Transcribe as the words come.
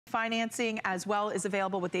financing as well is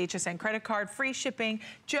available with the HSN credit card, free shipping.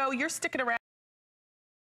 Joe, you're sticking around.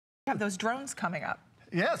 We have those drones coming up.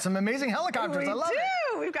 Yeah, some amazing helicopters. I love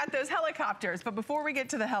it. We've got those helicopters. But before we get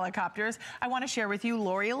to the helicopters, I want to share with you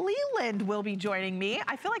Lori Leland will be joining me.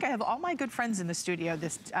 I feel like I have all my good friends in the studio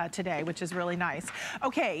today, which is really nice.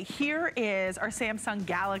 Okay, here is our Samsung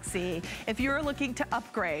Galaxy. If you're looking to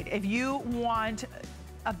upgrade, if you want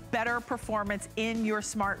a better performance in your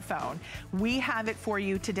smartphone, we have it for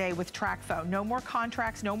you today with TracFone. No more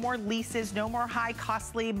contracts, no more leases, no more high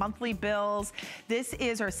costly monthly bills. This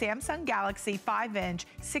is our Samsung Galaxy 5-inch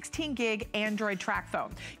 16 gig Android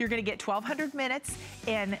TracFone. You're gonna get 1,200 minutes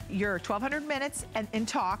in in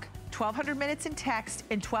talk, 1,200 minutes in text,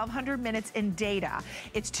 and 1,200 minutes in data.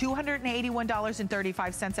 It's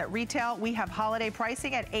 $281.35 at retail. We have holiday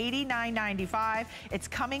pricing at $89.95. It's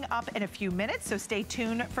coming up in a few minutes, so stay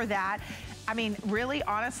tuned for that. I mean, really,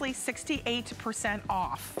 honestly, 68%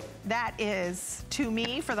 off. That is, to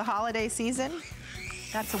me, for the holiday season,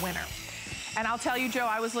 that's a winner. And I'll tell you, Joe,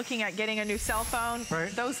 I was looking at getting a new cell phone. Right.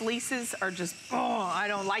 Those leases are just, oh, I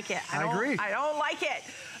don't like it. I agree. I don't like it.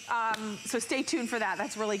 So stay tuned for that.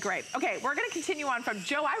 That's really great. Okay, we're going to continue on from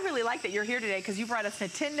Joe. I really like that you're here today because you brought us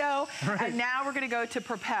Nintendo, right. And now we're going to go to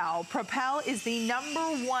Propel. Propel is the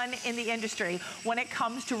 #1 in the industry when it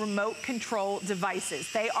comes to remote control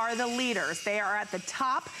devices. They are the leaders. They are at the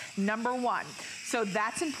top, #1. So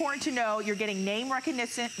that's important to know. You're getting name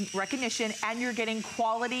recognition and you're getting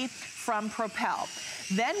quality from Propel.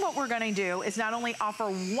 Then what we're gonna do is not only offer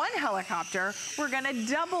one helicopter, we're gonna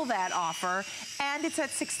double that offer, and it's at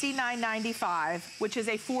 $69.95, which is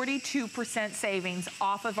a 42% savings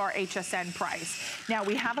off of our HSN price. Now,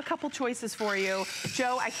 we have a couple choices for you.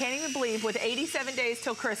 Joe, I can't even believe with 87 days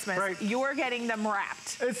till Christmas, right, you're getting them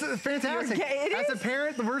wrapped. It's fantastic. As a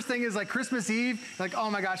parent, the worst thing is like Christmas Eve, like,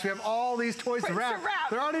 oh my gosh, we have all these toys to wrap.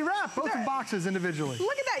 They're already wrapped, both in boxes individually.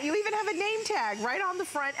 Look at that, you even have a name tag right on the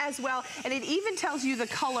front as well, and it even tells you the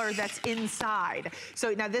color that's inside.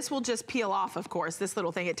 So now this will just peel off, of course, this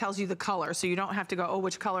little thing. It tells you the color, so you don't have to go, oh,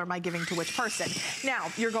 which color am I giving to which person? Now,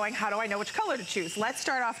 you're going, how do I know which color to choose? Let's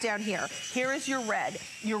start off down here. Here is your red.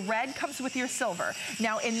 Your red comes with your silver.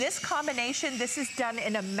 Now, in this combination, this is done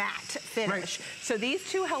in a matte finish. Right. So these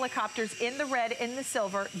two helicopters in the red, in the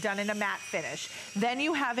silver, done in a matte finish. Then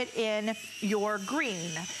you have it in your green.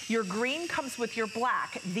 Your green comes with your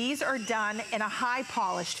black. These are done in a high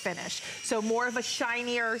polished finish. So more of a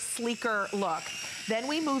shinier, sleeker look. Then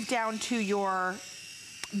we move down to your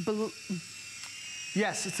blue.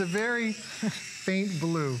 Yes, it's a very faint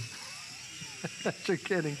blue. You're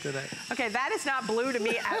kidding today. Okay, that is not blue to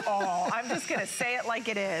me at all. I'm just gonna say it like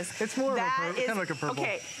it is. It's more kind of like a purple.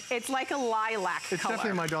 Okay, it's like a lilac color. It's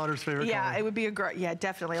definitely my daughter's favorite color. Yeah, it would be yeah,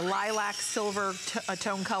 definitely. A lilac, silver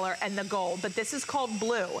tone color, and the gold. But this is called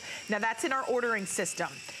blue. Now that's in our ordering system.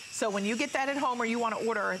 So when you get that at home or you want to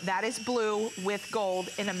order, that is blue with gold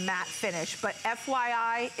in a matte finish. But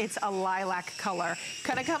FYI, it's a lilac color.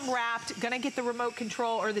 Gonna come wrapped, gonna get the remote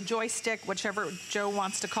control or the joystick, whichever Joe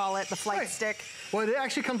wants to call it, the flight stick. Well, it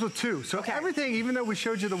actually comes with two. So everything, even though we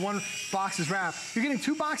showed you the one box is wrapped, you're getting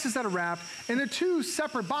two boxes that are wrapped, and they're two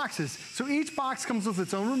separate boxes. So each box comes with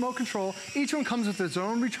its own remote control. Each one comes with its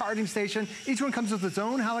own recharging station. Each one comes with its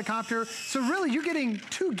own helicopter. So really, you're getting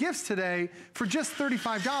two gifts today for just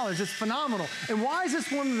 $35. It's phenomenal. And why is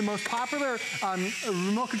this one of the most popular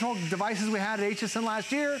remote control devices we had at HSN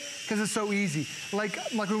last year? Because it's so easy. Like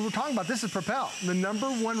we were talking about, this is Propel, the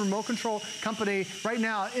 #1 remote control company right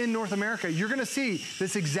now in North America. You're gonna see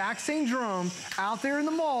this exact same drone out there in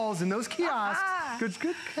the malls, in those kiosks. Good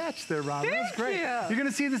catch there, Rob. That was great. You're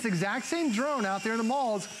gonna see this exact same drone out there in the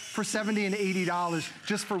malls for $70 and $80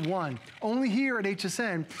 just for one. Only here at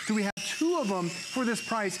HSN do we have two of them for this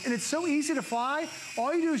price, and it's so easy to fly.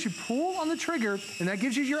 All you do is you pull on the trigger, and that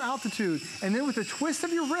gives you your altitude. And then with a twist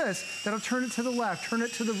of your wrist, that'll turn it to the left, turn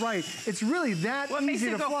it to the right. It's really that easy to fly. What makes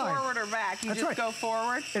it go forward or back? You just go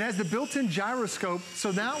forward? It has the built-in gyroscope,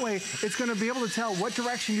 so that way it's gonna be able to tell what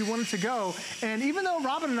direction you want it to go. And even though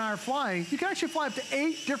Robin and I are flying, you can actually fly up to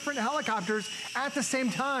 8 different helicopters at the same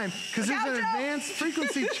time, because there's an advanced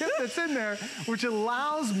frequency chip that's in there, which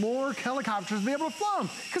allows more helicopters to be able to fly them.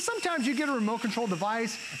 Because sometimes you get a remote control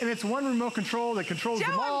device, and it's one remote control that controls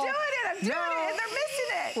them all. I'm doing it, and they're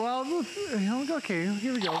missing it. Well, okay,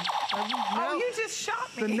 here we go. Oh, you just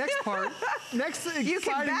shot me. The next part, next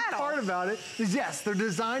exciting part about it is, yes, they're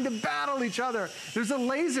designed to battle each other. There's a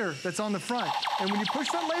laser that's on the front, and when you push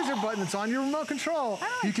that laser button that's on your remote control,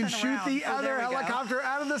 you can shoot the other helicopter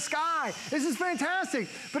out of the sky. This is fantastic,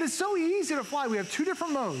 but it's so easy to fly. We have two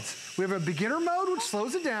different modes. We have a beginner mode, which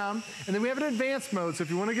slows it down, and then we have an advanced mode. So if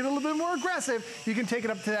you want to get a little bit more aggressive, you can take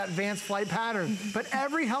it up to that advanced flight pattern. But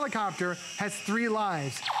every helicopter has 3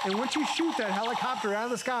 lives, and once you shoot that helicopter out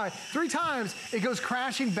of the sky 3 times, it goes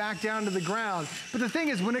crashing back down to the ground. But the thing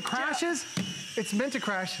is, when it crashes, it's meant to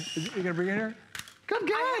crash. You gonna bring it here? Come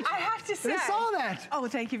get it. I have to say. I saw that. Oh,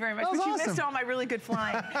 thank you very much. That was but you awesome. missed all my really good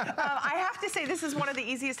flying. I have to say, this is one of the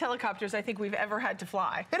easiest helicopters I think we've ever had to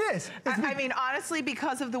fly. It is. I mean, honestly,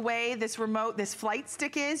 because of the way this flight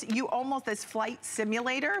stick is, this flight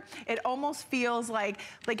simulator, it almost feels like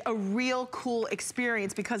a real cool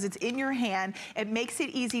experience because it's in your hand. It makes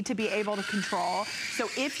it easy to be able to control. So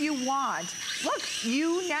if you want, look,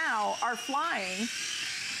 you now are flying.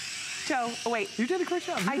 Joe, oh wait. You did a great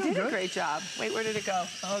job. I did a great job. Wait, where did it go?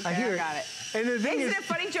 Okay, I got it. And the thing Isn't it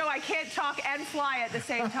funny, Joe? I can't talk and fly at the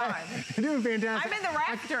same time. You're doing fantastic. I'm in the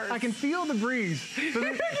rafters. I can feel the breeze. So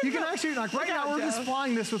you can actually, like right now, we're just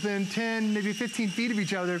flying this within 10, maybe 15 feet of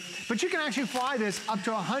each other, but you can actually fly this up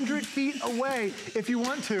to 100 feet away if you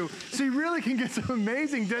want to. So you really can get some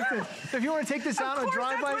amazing distance. If you want to take this out on a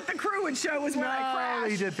drive-by. That's what the crew would show was when I crashed. No,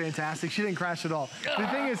 you did fantastic. She didn't crash at all. The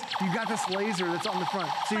thing is, you've got this laser that's on the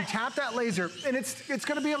front. So you tap that laser, and it's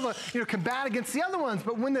going to be able to combat against the other ones.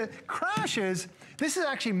 But when it crashes, this is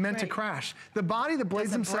actually meant to crash. The body, the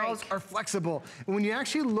blades themselves are flexible. And when you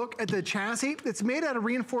actually look at the chassis, it's made out of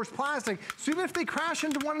reinforced plastic. So even if they crash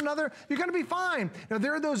into one another, you're gonna be fine. Now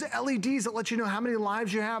there are those LEDs that let you know how many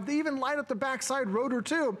lives you have. They even light up the backside rotor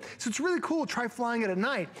too. So it's really cool. Try flying it at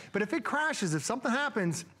night. But if it crashes, if something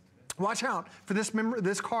happens, watch out for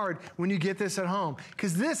this card when you get this at home,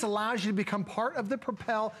 because this allows you to become part of the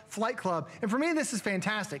Propel Flight Club. And for me, this is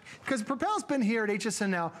fantastic, because Propel's been here at HSN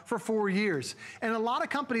now for 4 years. And a lot of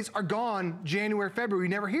companies are gone January, February. You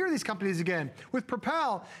never hear these companies again. With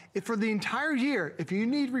Propel, for the entire year, if you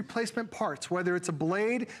need replacement parts, whether it's a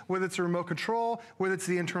blade, whether it's a remote control, whether it's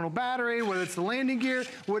the internal battery, whether it's the landing gear,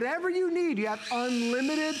 whatever you need, you have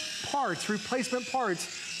unlimited parts, replacement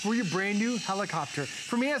parts, for your brand new helicopter.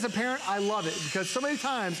 For me as a parent, I love it because so many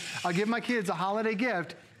times I'll give my kids a holiday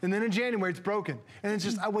gift and then in January it's broken. And it's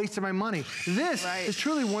just, I wasted my money. This is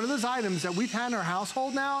truly one of those items that we've had in our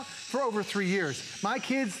household now for over 3 years. My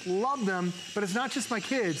kids love them, but it's not just my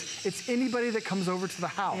kids, it's anybody that comes over to the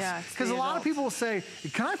house. Because a lot of people will say,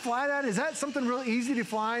 can I fly that? Is that something real easy to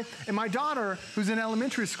fly? And my daughter, who's in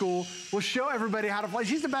elementary school, will show everybody how to fly.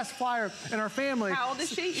 She's the best flyer in our family. How old is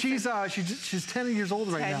she? She's 10 years old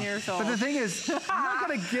right now. 10 years old. But the thing is, I'm not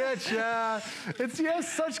gonna get you. You have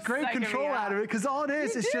such great control out of it, because all it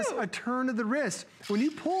is just a turn of the wrist. When you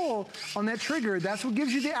pull on that trigger, that's what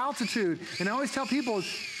gives you the altitude. And I always tell people,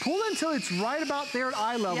 pull until it's right about there at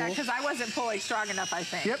eye level. Yeah, because I wasn't pulling strong enough, I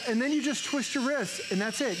think. Yep, and then you just twist your wrist, and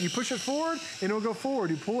that's it. You push it forward, and it'll go forward.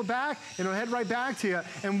 You pull it back, and it'll head right back to you.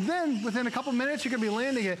 And then, within a couple minutes, you're gonna be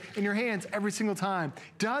landing it in your hands every single time.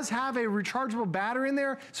 Does have a rechargeable battery in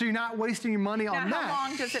there, so you're not wasting your money on that. How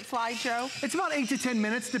long does it fly, Joe? It's about 8 to 10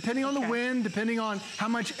 minutes, depending on the wind, depending on how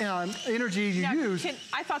much energy you use.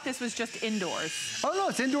 I thought this was just indoors. Oh, no,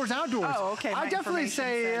 it's indoors, outdoors. Oh, okay. I definitely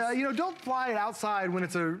say, don't fly it outside when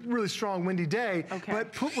it's a really strong, windy day. Okay.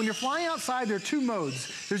 But when you're flying outside, there are 2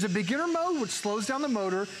 modes. There's a beginner mode, which slows down the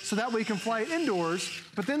motor, so that way you can fly it indoors.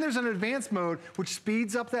 But then there's an advanced mode, which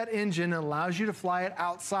speeds up that engine and allows you to fly it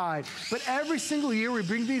outside. But every single year we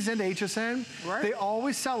bring these into HSN, they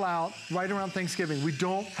always sell out right around Thanksgiving. We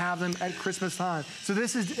don't have them at Christmas time. So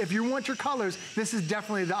this is, if you want your colors, this is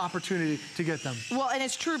definitely the opportunity to get them. Well, and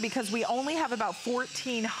it's true because we only have about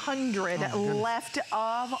 1,400 left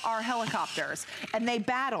of our helicopters, and they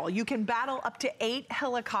battle. You can battle up to 8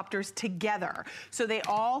 helicopters together, so they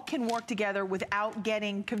all can work together without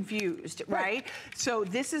getting confused, right? So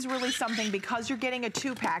this is really something, because you're getting a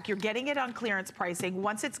 2-pack, you're getting it on clearance pricing.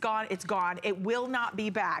 Once it's gone, it's gone. It will not be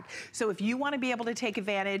back. So if you want to be able to take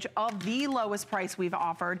advantage of the lowest price we've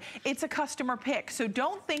offered, it's a customer pick. So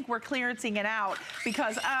don't think we're clearancing it out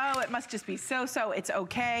because, oh, it must just be so-so, it's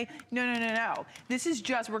okay. No, no, no, no. This is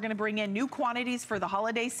just, we're gonna bring in new quantities for the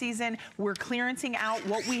holiday season. We're clearancing out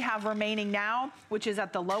what we have remaining now, which is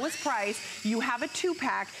at the lowest price. You have a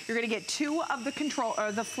 2-pack. You're gonna get 2 of the control,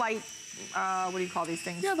 or the flight, what do you call these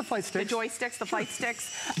things? Yeah, the flight sticks. The joysticks, the flight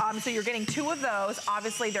sticks. So you're getting 2 of those.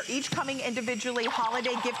 Obviously, they're each coming individually,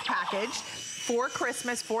 holiday gift package. for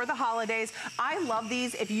Christmas, for the holidays. I love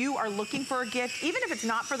these. If you are looking for a gift, even if it's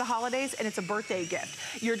not for the holidays and it's a birthday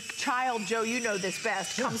gift, your child, Joe, you know this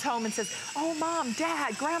best, comes home and says, oh, Mom,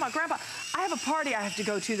 Dad, Grandma, I have a party I have to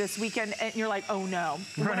go to this weekend, and you're like, oh no,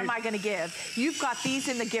 what am I gonna give? You've got these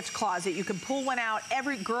in the gift closet. You can pull one out.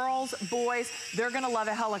 Every girls, boys, they're gonna love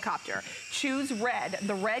a helicopter. Choose red.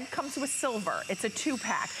 The red comes with silver. It's a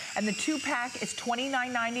 2-pack, and the 2-pack is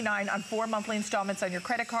 $29.99 on 4 monthly installments on your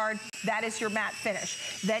credit card. That is your matte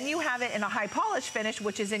finish. Then you have it in a high polish finish,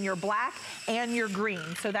 which is in your black and your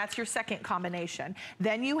green. So that's your second combination.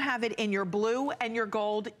 Then you have it in your blue and your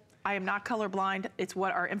gold. I am not colorblind. It's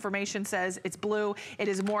what our information says. It's blue. It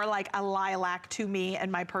is more like a lilac to me,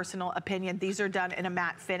 in my personal opinion. These are done in a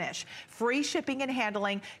matte finish. Free shipping and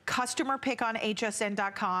handling, customer pick on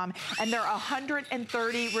hsn.com, and there are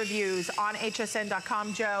 130 reviews on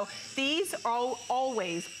hsn.com, Joe. These are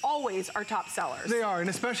always our top sellers. They are,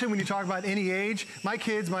 and especially when you talk about any age. My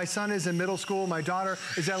kids, my son is in middle school, my daughter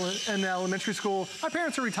is in elementary school. My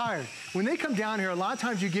parents are retired. When they come down here, a lot of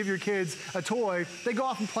times you give your kids a toy, they go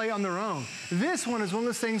off and play on their own. This one is one of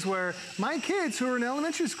those things where my kids who are in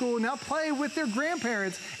elementary school now play with their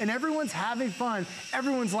grandparents, and everyone's having fun.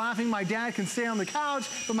 Everyone's laughing. My dad can stay on the couch,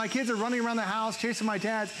 but my kids are running around the house chasing my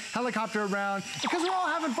dad's helicopter around because we're all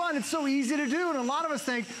having fun. It's so easy to do, and a lot of us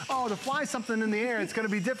think, oh, to fly something in the air, it's going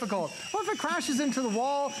to be difficult. Well, if it crashes into the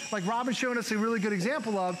wall, like Robin's showing us a really good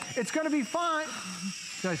example of, it's going to be fine.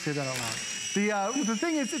 Did I say that out loud? The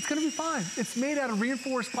thing is, it's gonna be fine. It's made out of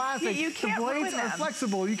reinforced plastic. You can't the blades ruin them. are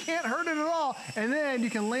flexible. You can't hurt it at all. And then you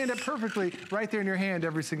can land it perfectly right there in your hand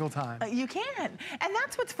every single time. You can. And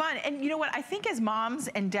that's what's fun. And you know what? I think as moms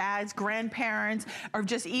and dads, grandparents, or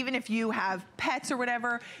just even if you have pets or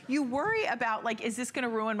whatever, you worry about, like, is this gonna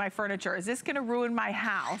ruin my furniture? Is this gonna ruin my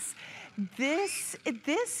house? This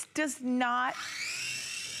does not,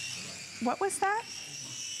 what was that?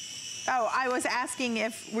 Oh, I was asking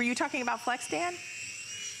if, were you talking about Flex, Dan?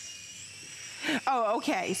 Oh,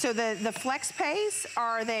 okay. So the Flex Pays,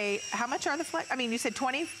 are they, how much are the Flex? I mean, you said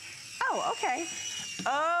 20? Oh, okay.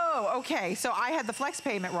 Oh, okay. So I had the flex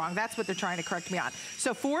payment wrong. That's what they're trying to correct me on.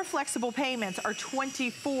 So 4 flexible payments are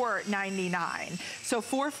 $24.99. So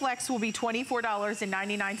 4 flex will be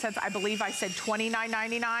 $24.99. I believe I said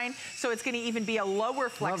 $29.99. So it's going to even be a lower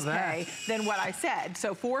flex pay than what I said.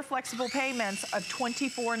 So 4 flexible payments of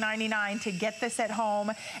 $24.99 to get this at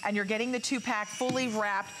home, and you're getting the 2-pack fully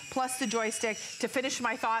wrapped plus the joystick. To finish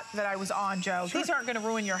my thought that I was on, Joe, these aren't going to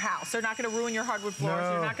ruin your house. They're not going to ruin your hardwood floors.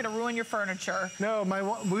 They're not going to ruin your furniture. No,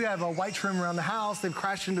 we have a white trim around the house. They've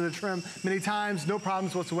crashed into the trim many times, no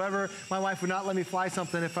problems whatsoever. My wife would not let me fly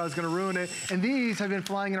something if I was gonna ruin it. And these have been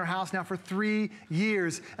flying in our house now for 3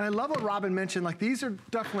 years. And I love what Robin mentioned, like these are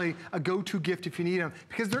definitely a go-to gift if you need them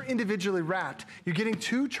because they're individually wrapped. You're getting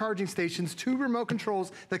 2 charging stations, 2 remote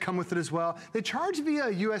controls that come with it as well. They charge via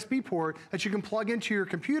a USB port that you can plug into your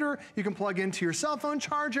computer, you can plug into your cell phone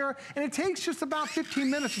charger, and it takes just about 15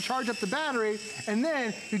 minutes to charge up the battery, and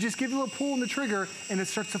then you just give it a little pull in the trigger and it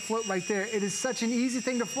starts to float right there. It is such an easy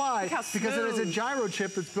thing to fly because it has a gyro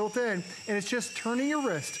chip that's built in, and it's just turning your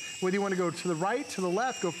wrist. Whether you want to go to the right, to the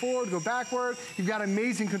left, go forward, go backward, you've got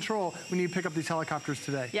amazing control when you pick up these helicopters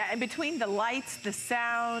today. Yeah, and between the lights, the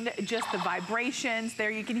sound, just the vibrations,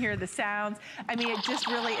 there you can hear the sounds. I mean, it just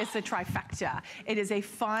really is the trifecta. It is a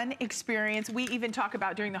fun experience. We even talk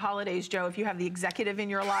about during the holidays, Joe, if you have the executive in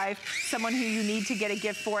your life, someone who you need to get a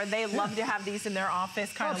gift for, they love to have these in their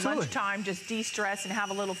office, kind of lunchtime, just de-stress and have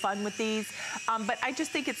a little fun with these. But I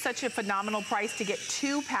just think it's such a phenomenal price to get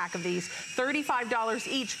 2-pack of these, $35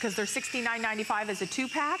 each, because they're $69.95 as a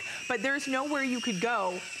 2-pack, but there's nowhere you could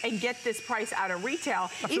go and get this price out of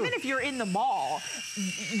retail. Even if you're in the mall,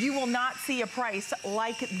 you will not see a price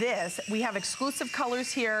like this. We have exclusive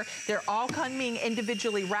colors here. They're all coming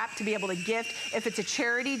individually wrapped to be able to gift. If it's a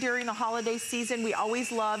charity during the holiday season, we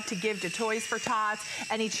always love to give to Toys for Tots,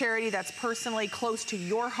 any charity that's personally close to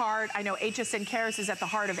your heart. I know HSN Cares is at the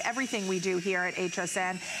heart of everything we do here at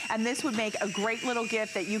HSN, and this would make a great little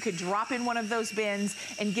gift that you could drop in one of those bins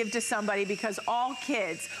and give to somebody, because all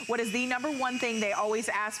kids, what is the #1 thing they always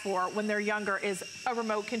ask for when they're younger is a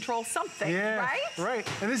remote control something, right? Right,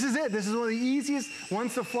 and this is it. This is one of the easiest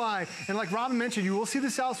ones to fly. And like Robin mentioned, you will see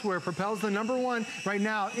this elsewhere. Propel's the #1 right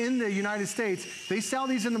now in the United States. They sell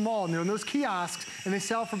these in the mall, and they're in those kiosks, and they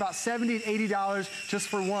sell for about $70 to $80 just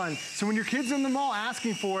for one. So when your kid's in the mall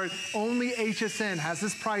asking for it, only HSN has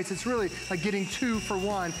this price. It's really like getting 2 for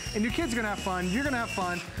 1. And your kid's gonna have fun, you're gonna have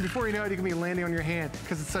fun, and before you know it, you're gonna be landing on your hand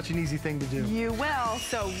because it's such an easy thing to do. You will.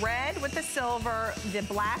 So red with the silver, the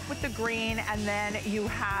black with the green, and then you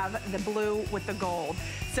have the blue with the gold.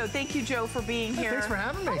 So thank you, Joe, for being here. Thanks for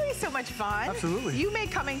having me. Always so much fun. Absolutely. You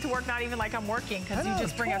make coming to work not even like I'm working, because you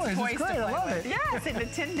just bring us toys to play with. Yes, and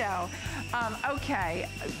Nintendo. Okay,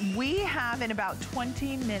 we have in about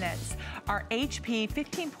 20 minutes our HP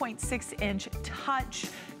 15.6-inch touch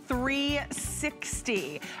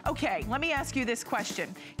 360. Okay, let me ask you this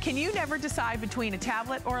question. Can you never decide between a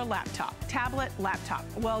tablet or a laptop? Tablet, laptop.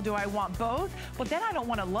 Well, do I want both? Well, then I don't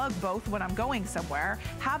want to lug both when I'm going somewhere.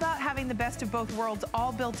 How about having the best of both worlds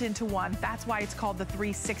all built into one? That's why it's called the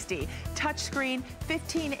 360. Touchscreen,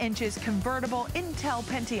 15 inches, convertible, Intel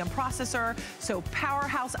Pentium processor, so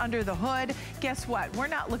powerhouse under the hood. Guess what? We're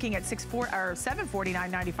not looking at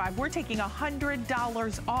 $749.95. We're taking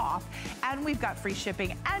 $100 off, and we've got free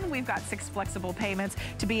shipping, and we've got 6 flexible payments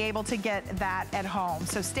to be able to get that at home.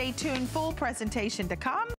 So stay tuned, full presentation to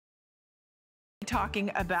come. Talking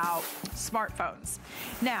about smartphones.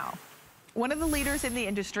 Now, one of the leaders in the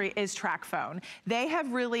industry is TracFone. They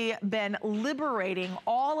have really been liberating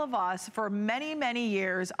all of us for many, many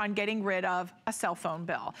years on getting rid of a cell phone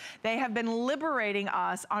bill. They have been liberating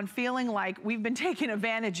us on feeling like we've been taken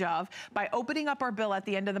advantage of by opening up our bill at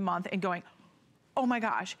the end of the month and going, oh my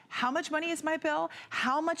gosh, how much money is my bill?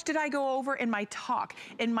 How much did I go over in my talk,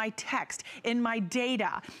 in my text, in my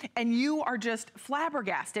data? And you are just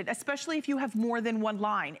flabbergasted, especially if you have more than one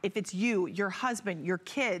line. If it's you, your husband, your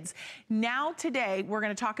kids. Now today, we're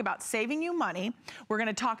gonna talk about saving you money. We're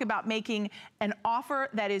gonna talk about making an offer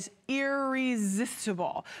that is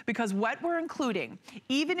irresistible, because what we're including,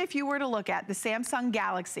 even if you were to look at the Samsung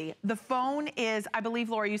Galaxy, the phone is, I believe,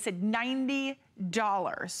 Laura, you said $90.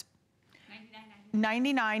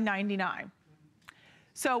 $99.99.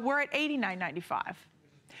 So we're at $89.95.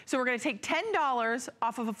 So we're gonna take $10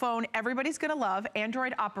 off of a phone everybody's gonna love,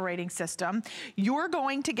 Android operating system. You're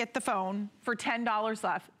going to get the phone for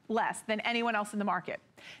 $10 less than anyone else in the market.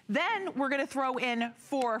 Then we're gonna throw in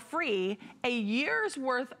for free a year's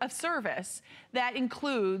worth of service that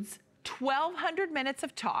includes 1,200 minutes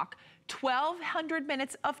of talk, 1,200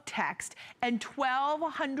 minutes of text, and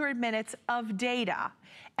 1,200 minutes of data.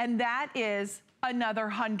 And that is another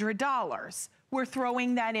 $100. We're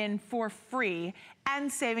throwing that in for free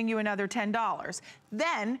and saving you another $10.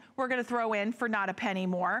 Then we're gonna throw in, for not a penny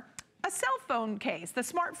more, a cell phone case, the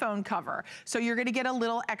smartphone cover. So you're gonna get a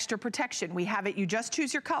little extra protection. We have it, you just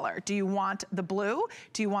choose your color. Do you want the blue?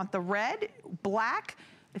 Do you want the red, black?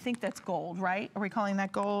 I think that's gold, right? Are we calling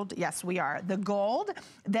that gold? Yes, we are. The gold.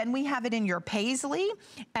 Then we have it in your paisley,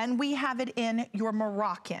 and we have it in your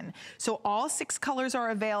Moroccan. So all 6 colors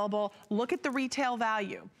are available. Look at the retail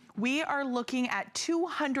value. We are looking at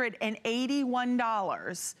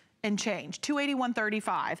 $281 and change,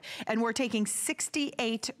 $281.35, and we're taking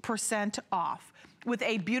 68% off with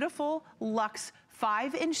a beautiful luxe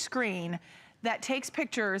 5-inch screen that takes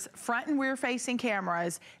pictures, front and rear facing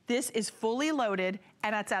cameras. This is fully loaded,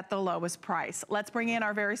 and it's at the lowest price. Let's bring in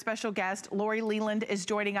our very special guest. Lori Leland is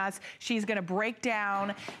joining us. She's gonna break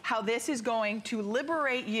down how this is going to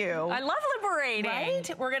liberate you. I love liberating.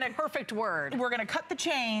 Right? We're gonna, perfect word. We're gonna cut the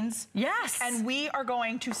chains. Yes. And we are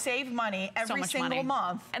going to save money every single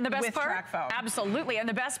month. And the best with part, TracFone. absolutely. And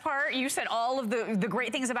the best part, you said all of the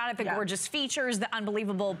great things about it, the gorgeous features, the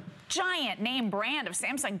unbelievable giant name brand of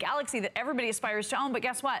Samsung Galaxy that everybody aspires to own. But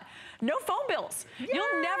guess what? No phone bills. Yay!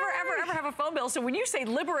 You'll never, ever have a phone bill. So when you say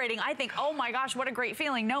liberating, I think, oh my gosh, what a great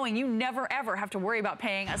feeling knowing you never ever have to worry about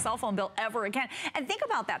paying a cell phone bill ever again. And think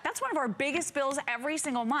about that. That's one of our biggest bills every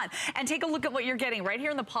single month. And take a look at what you're getting right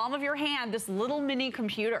here in the palm of your hand, this little mini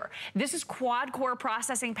computer. This is quad-core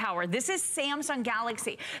processing power. This is Samsung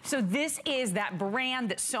Galaxy. So this is that brand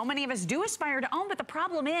that so many of us do aspire to own. But the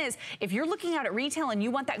problem is, if you're looking out at retail and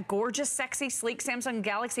you want that gorgeous, sexy, sleek Samsung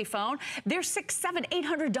Galaxy phone, they're $600,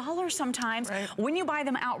 $700, $800 sometimes when you buy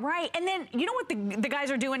them outright. And then, you know what the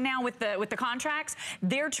guys are doing now with the contracts?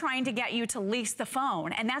 They're trying to get you to lease the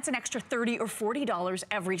phone, and that's an extra $30 or $40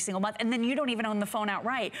 every single month, and then you don't even own the phone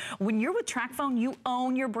outright. When you're with TracFone, you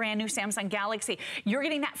own your brand new Samsung Galaxy. You're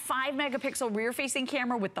getting that 5-megapixel rear-facing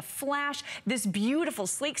camera with the flash. This beautiful,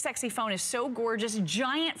 sleek, sexy phone is so gorgeous.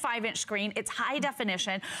 Giant 5-inch screen. It's high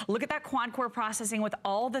definition. Look at that quad-core processing with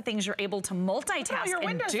all the things you're able to multitask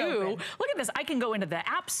and do. Open. Look at this. I can go into the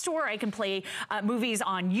App Store. I can play movies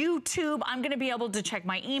on YouTube. I'm going to be able to check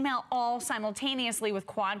my email all simultaneously with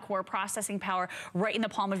quad-core processing power right in the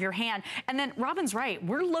palm of your hand. And then Robin's right.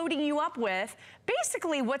 We're loading you up with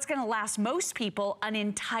basically what's going to last most people an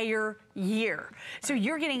entire year. So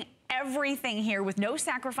you're getting everything here with no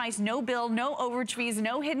sacrifice, no bill, no overage fees,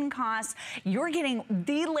 no hidden costs. You're getting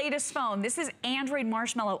the latest phone. This is Android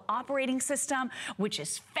Marshmallow operating system, which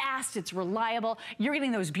is fast, it's reliable. You're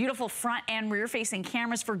getting those beautiful front and rear facing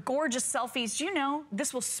cameras for gorgeous selfies. You know,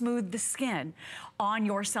 this will smooth the skin on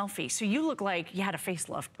your selfie. So you look like you had a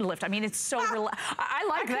facelift. I mean, it's so I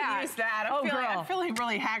like that. I could use that. I'm feeling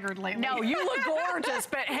really haggard lately. No, you look gorgeous,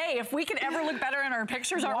 but hey, if we could ever look better in our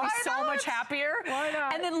pictures, aren't we so much happier? Why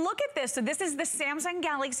not? And then look at this. So this is the Samsung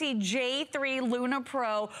Galaxy J3 Luna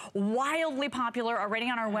Pro, wildly popular already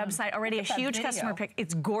on our website, already a huge customer pick.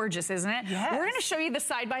 It's gorgeous, isn't it? Yes. We're gonna show you the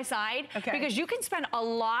side by side because you can spend a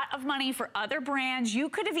lot of money for other brands. You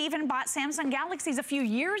could have even bought Samsung Galaxies a few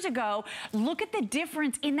years ago. Look at the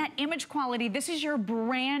difference in that image quality. This is your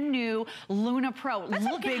brand new Luna Pro. That's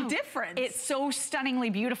a big difference. It's so stunningly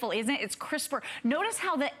beautiful, isn't it? It's crisper. Notice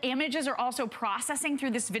how the images are also processing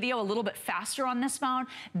through this video a little bit faster on this phone.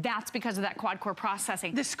 That's because of that quad-core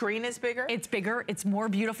processing. The screen is bigger? It's bigger, it's more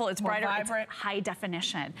beautiful, it's more brighter, vibrant. It's high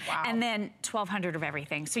definition. Wow. And then $1,200 of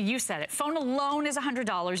everything. So you said it. Phone alone is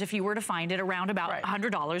 $100 if you were to find it, around about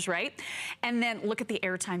 $100, right? And then look at the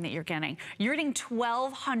airtime that you're getting. You're getting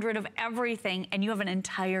 $1,200 of everything, and you have an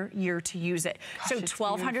entire year to use it. Gosh, so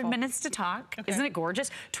 1,200 minutes to talk. Isn't it gorgeous?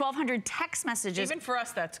 1,200 text messages. Even for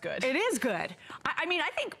us, that's good. It is good. I mean, I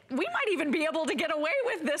think we might even be able to get away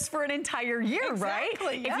with this for an entire year, right?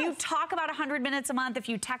 Yes. If you talk about 100 minutes a month, if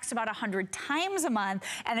you text about 100 times a month,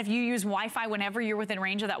 and if you use Wi-Fi whenever you're within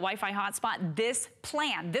range of that Wi-Fi hotspot, this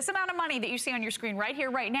plan, this amount of money that you see on your screen right here,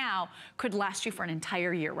 right now, could last you for an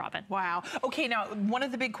entire year, Robin. Wow. Okay, now, one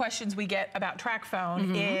of the big questions we get about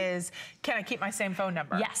TracFone is, can I keep my same phone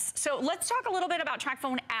number? Yes. So let's talk a little bit about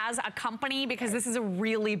TracFone as a company, because this is a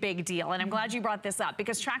really big deal. And I'm glad you brought this up,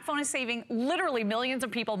 because TracFone is saving literally millions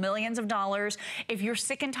of people millions of dollars. If you're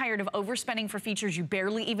sick and tired of overspending for features you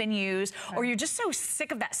barely even use, or you're just so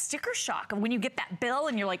sick of that sticker shock of when you get that bill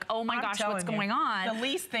and you're like, oh my gosh, what's going on? The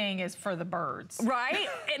lease thing is for the birds. Right?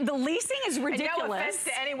 The leasing is ridiculous. And no offense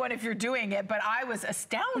to anyone if you're doing it, but I was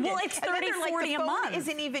astounded. Well, it's $30, $40 a month.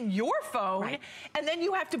 Isn't even your phone, and then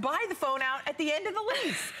you have to buy the phone out at the end of the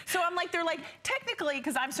lease. So I'm like, they're like, technically,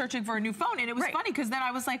 because I'm searching for a new phone, and it was funny because then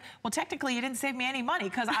I was like, well, technically, you didn't save me any money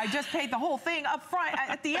because I just paid the whole thing up front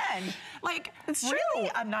at the end. Like, it's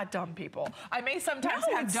really, I'm not dumb, people. I may sometimes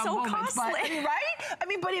have dumb moments, but right? I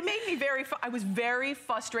mean, but it made me I was very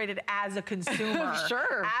frustrated as a consumer.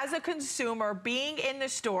 As a consumer, being in the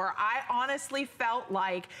store, I honestly felt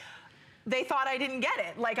like they thought I didn't get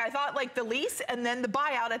it. Like, I thought like the lease and then the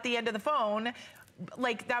buyout at the end of the phone,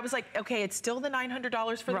 like, that was like, okay, it's still the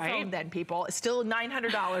 $900 for the phone then, people. It's still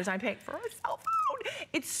 $900 I'm paying for a cell phone.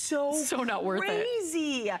 It's so not worth it.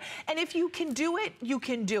 Crazy. And if you can do it, you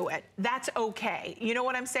can do it. That's okay. You know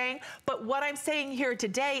what I'm saying? But what I'm saying here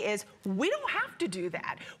today is we don't have to do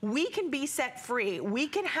that. We can be set free. We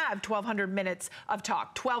can have 1,200 minutes of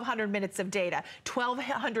talk, 1,200 minutes of data,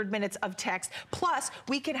 1,200 minutes of text. Plus,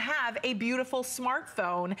 we can have a beautiful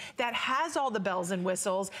smartphone that has all the bells and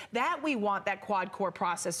whistles that we want, that quad-core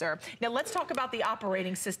processor. Now, let's talk about the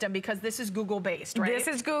operating system, because this is Google-based, right? This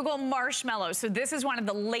is Google Marshmallow. So this is one of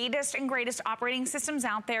the latest and greatest operating systems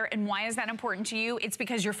out there. And why is that important to you? It's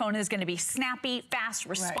because your phone is going to be snappy, fast,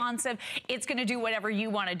 responsive. It's going to do whatever you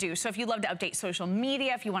want to do. So if you love to update social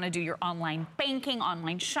media, if you want to do your online banking,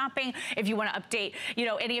 online shopping, if you want to update, you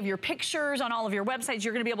know, any of your pictures on all of your websites,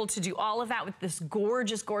 you're going to be able to do all of that with this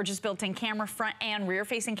gorgeous, gorgeous built-in camera, front and rear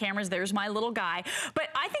facing cameras. There's my little guy. But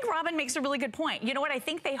I think Robin makes a really good point. You know what? I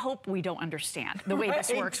think they hope we don't understand the way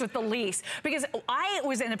this works with the lease, because I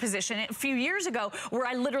was in a position a few years ago where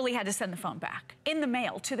I literally had to send the phone back in the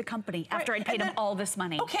mail to the company after I'd paid them all this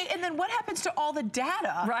money. Okay, and then what happens to all the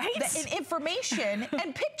data, and information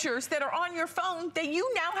and pictures that are on your phone that you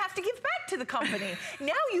now have to give back to the company?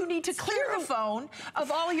 Now you need to clear the phone of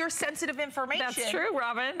all your sensitive information. That's true,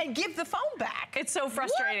 Robin. And give the phone back. It's so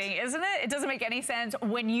frustrating, isn't it? It doesn't make any sense.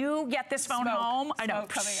 When you get this phone home, I know,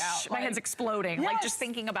 coming out, my head's exploding, like just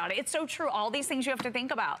thinking about it. It's so true. All these things you have to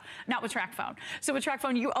think about. Not with TracFone. So with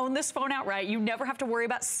TracFone, you own this phone outright. You never have to worry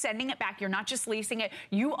about sending it back. You're not just leasing it.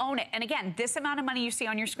 You own it. And again, this amount of money you see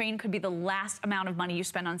on your screen could be the last amount of money you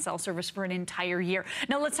spend on cell service for an entire year.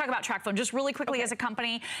 Now let's talk about TracFone just really quickly. As a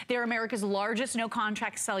company, they're America's largest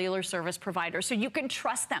no-contract cellular service provider. So you can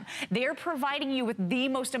trust them. They're providing you with the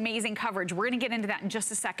most amazing coverage. We're going to get into that in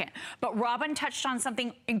just a second. But Robin touched on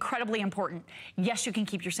something incredibly important. Yes, you can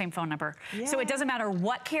keep your same phone number. So it doesn't matter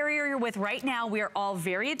what carrier you're with right now. We are all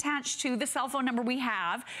very attached to the cell phone number we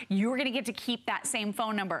have. You're going to get to keep keep that same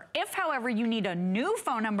phone number. If, however, you need a new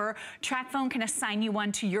phone number, TracFone can assign you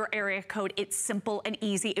one to your area code. It's simple and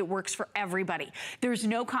easy. It works for everybody. There's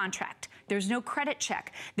no contract. There's no credit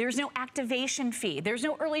check. There's no activation fee. There's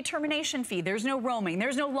no early termination fee. There's no roaming.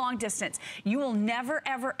 There's no long distance. You will never,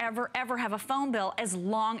 ever, ever, ever have a phone bill as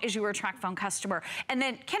long as you are a TracFone customer. And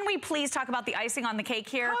then can we please talk about the icing on the cake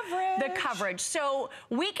here? Coverage. The coverage. So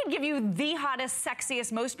we could give you the hottest,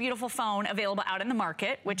 sexiest, most beautiful phone available out in the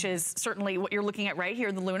market, which is certainly what you're looking at right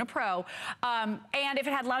here, the Luna Pro. And if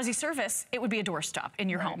it had lousy service, it would be a doorstop in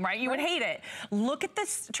your home, right? You would hate it. Look at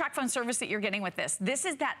this TracFone service that you're getting with this. This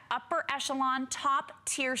is that upper echelon, top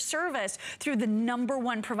tier service through the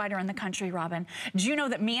about provider in the country, Robin. Do you know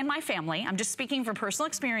that me and my family, I'm just speaking from personal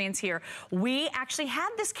experience here, we actually had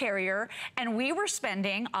this carrier and we were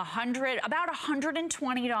spending about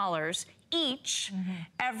 $120 each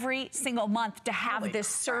every single month to have this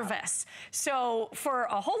service. So for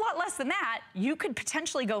a whole lot less than that, you could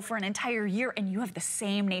potentially go for an entire year and you have the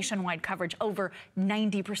same nationwide coverage over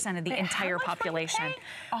 90% of the entire population.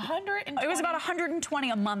 It was about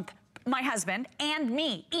 $120 a month. My husband and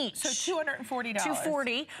me each. So $240.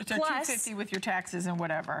 $240 so plus $250 with your taxes and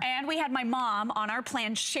whatever. And we had my mom on our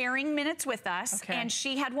plan sharing minutes with us, and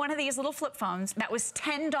she had one of these little flip phones that was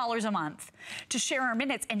 $10 a month to share our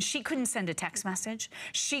minutes, and she couldn't send a text message.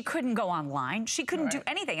 She couldn't go online. She couldn't do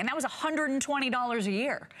anything, and that was $120 a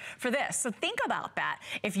year for this. So think about that.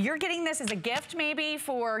 If you're getting this as a gift, maybe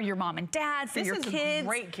for your mom and dad, for your kids. This is a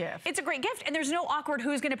great gift. It's a great gift, and there's no awkward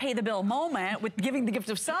who's going to pay the bill moment with giving the gift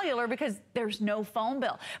of cellular, because there's no phone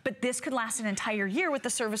bill. But this could last an entire year with the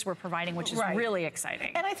service we're providing, which is really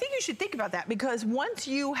exciting. And I think you should think about that, because once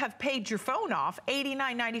you have paid your phone off,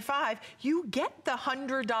 $89.95, you get the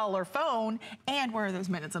 $100 phone, and where are those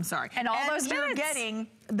minutes? I'm sorry. And all those minutes. You're getting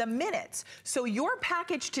the minutes. So your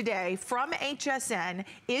package today from HSN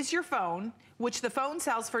is your phone, which the phone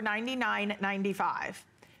sells for $99.95.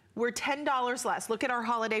 We're $10 less. Look at our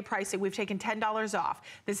holiday pricing. We've taken $10 off.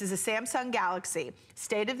 This is a Samsung Galaxy.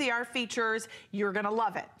 State-of-the-art features. You're going to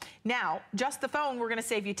love it. Now, just the phone, we're going to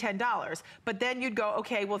save you $10. But then you'd go,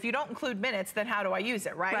 okay, well, if you don't include minutes, then how do I use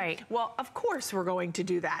it, right? Well, of course we're going to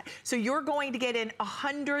do that. So you're going to get in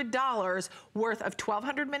 $100 worth of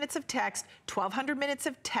 1,200 minutes of text, 1,200 minutes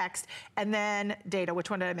of text, and then data. Which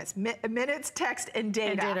one did I miss? Minutes, text, and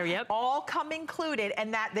data. And data, all come included.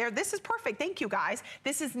 And that there, this is perfect. Thank you, guys.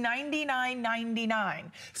 This is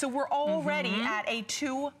 $99.99. So we're already at a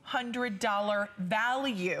 $200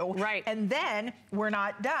 value. And then we're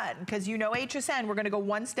not done, because you know HSN, we're going to go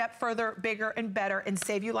one step further, bigger and better, and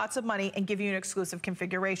save you lots of money and give you an exclusive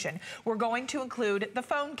configuration. We're going to include the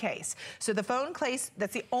phone case. So the phone case,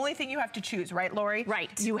 that's the only thing you have to choose, right, Lori?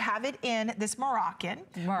 You have it in this Moroccan,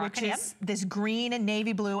 which is this green and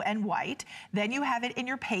navy blue and white. Then you have it in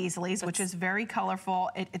your paisleys, which is very colorful.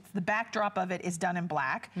 It's the backdrop of it is done in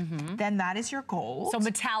black. Then that is your gold. So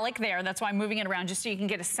metallic there. That's why I'm moving it around, just so you can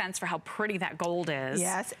get a sense for how pretty that gold is.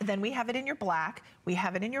 Yes. Then we have it in your black. We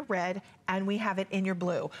have it in your red, and we have it in your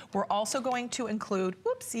blue. We're also going to include,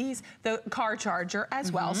 whoopsies, the car charger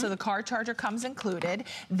as well. So the car charger comes included.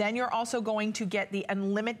 Then you're also going to get the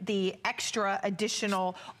extra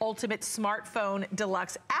additional Ultimate Smartphone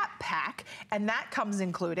Deluxe app pack, and that comes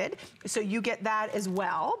included. So you get that as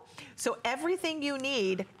well. So everything you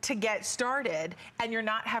need to get started, and you're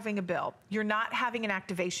not having a bill. You're not having an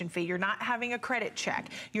activation fee. You're not having a credit check.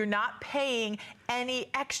 You're not paying any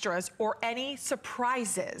extras or any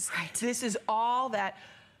surprises. This is all that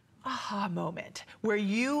aha moment where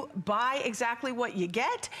you buy exactly what you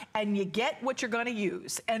get, and you get what you're going to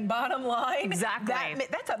use. And bottom line,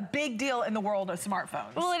 that's a big deal in the world of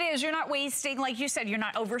smartphones. Well, it is. You're not wasting, like you said, you're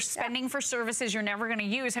not overspending for services you're never going to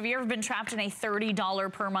use. Have you ever been trapped in a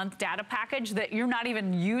 $30 per month data package that you're not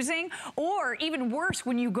even using? Or even worse,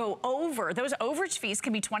 when you go over, those overage fees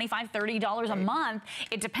can be $25, $30 a month.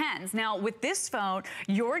 It depends. Now, with this phone,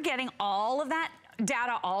 you're getting all of that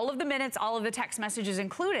data, all of the minutes, all of the text messages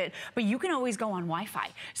included, but you can always go on Wi-Fi.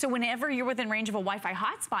 So whenever you're within range of a Wi-Fi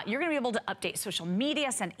hotspot, you're gonna be able to update social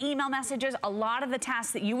media, send email messages, a lot of the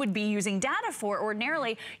tasks that you would be using data for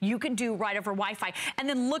ordinarily, you can do right over Wi-Fi. And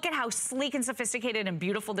then look at how sleek and sophisticated and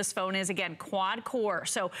beautiful this phone is. Again, quad core,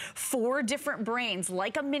 so 4 different brains,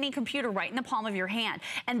 like a mini computer right in the palm of your hand.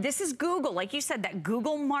 And this is Google, like you said, that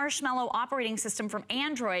Google Marshmallow operating system from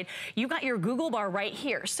Android. You got your Google bar right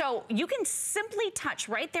here. So you can simply touch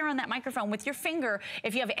right there on that microphone with your finger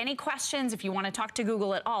if you have any questions, if you want to talk to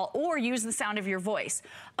Google at all, or use the sound of your voice.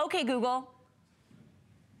 Okay, Google,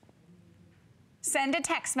 send a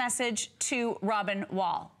text message to Robin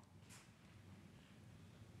Wall.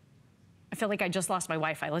 I feel like I just lost my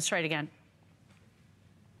Wi-Fi. Let's try it again.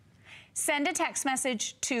 Send a text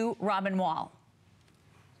message to Robin Wall.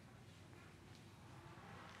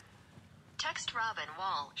 Text Robin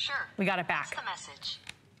Wall, sure. We got it back. What's the message?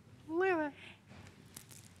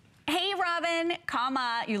 Hey Robin,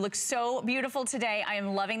 comma, you look so beautiful today. I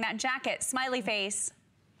am loving that jacket. Smiley face.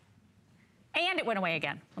 And it went away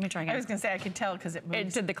again. Let me try again. I was gonna say I could tell because it moved.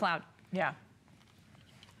 It did the cloud. Yeah.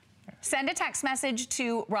 Send a text message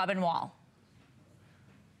to Robin Wall.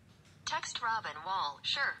 Text Robin Wall,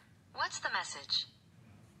 sure. What's the message?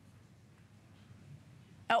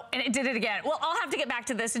 Oh, and it did it again. Well, I'll have to get back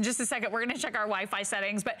to this in just a second. We're gonna check our Wi-Fi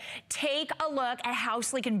settings, but take a look at how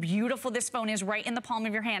sleek and beautiful this phone is right in the palm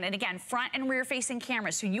of your hand. And again, front and rear facing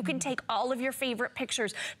cameras, so you can take all of your favorite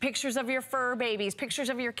pictures, pictures of your fur babies, pictures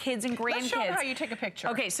of your kids and grandkids. Let's show them how you take a picture.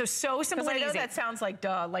 Okay, so simple and I know easy. that sounds like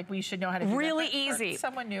duh, like we should know how to do really that. easy. For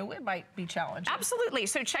someone new, it might be challenging. Absolutely,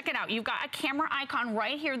 so check it out. You've got a camera icon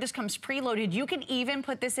right here. This comes preloaded. You can even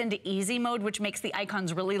put this into easy mode, which makes the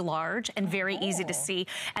icons really large and very easy to see.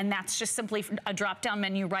 And that's just simply a drop-down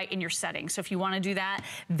menu right in your settings. So if you want to do that,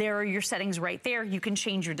 there are your settings right there. You can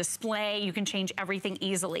change your display. You can change everything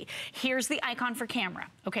easily. Here's the icon for camera.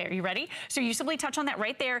 Okay, are you ready? So you simply touch on that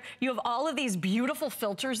right there. You have all of these beautiful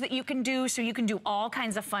filters that you can do. So you can do all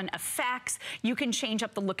kinds of fun effects. You can change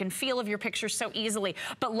up the look and feel of your picture so easily.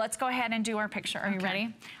 But let's go ahead and do our picture. Are you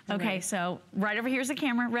ready? Okay, so right over here's the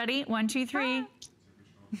camera. Ready? 1, 2, 3.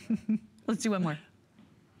 Let's do one more.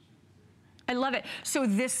 I love it. So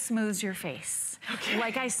this smooths your face. Okay.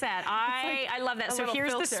 Like I said, I love that. So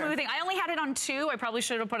here's the smoothing. I only had it on 2. I probably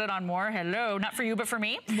should have put it on more. Hello, not for you, but for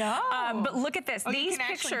me. No. But look at this. These you can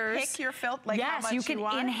pictures. Pick your filter, like yes, how much you can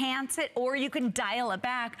enhance it or you can dial it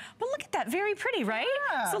back. But look at that, very pretty, right?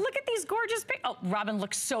 Yeah. So look at these gorgeous pictures. Oh, Robin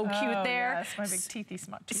looks so cute there. Yes, my big teethy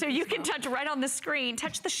smut. So you can touch right on the screen,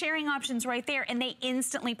 touch the sharing options right there, and they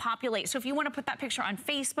instantly populate. So if you want to put that picture on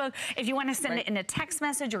Facebook, if you want to send it in a text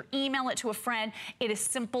message or email it to a friend, it is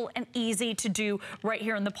simple and easy to do right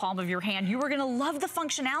here in the palm of your hand. You are going to love the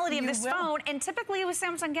functionality of this phone, and typically with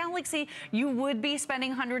Samsung Galaxy, you would be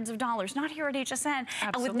spending hundreds of dollars. Not here at HSN.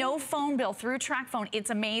 Absolutely. And with no phone bill through TracFone, it's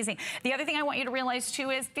amazing. The other thing I want you to realize too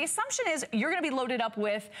is the assumption is you're going to be loaded up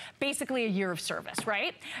with basically a year of service,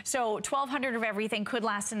 right? So 1,200 of everything could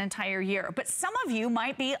last an entire year. But some of you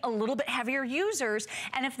might be a little bit heavier users,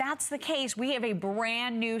 and if that's the case, we have a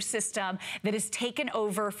brand new system that is taken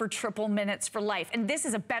over for triple minutes for life. And this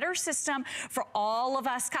is a better system for all of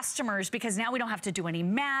us customers because now we don't have to do any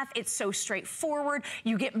math. It's so straightforward.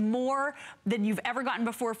 You get more than you've ever gotten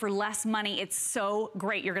before for less money. It's so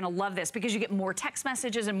great. You're going to love this because you get more text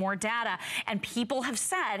messages and more data. And people have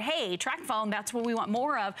said, hey, TracFone, that's what we want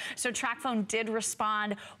more of. So TracFone did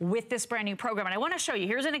respond with this brand new program. And I want to show you.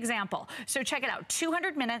 Here's an example. So check it out.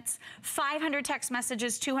 200 minutes, 500 text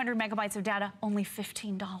messages, 200 megabytes of data, only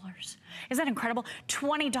 $15. Is that incredible?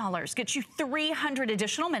 $20 gets you 300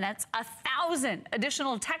 additional minutes, 1,000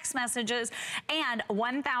 additional text messages, and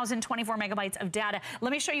 1,024 megabytes of data.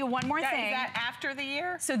 Let me show you one more thing. Is that after the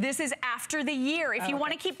year? So this is after the year. If you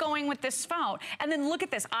want to keep going with this phone. And then look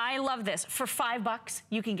at this. I love this. For $5,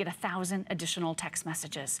 you can get 1,000 additional text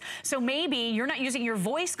messages. So maybe you're not using your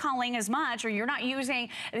voice calling as much, or you're not using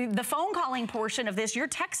the phone calling portion of this. You're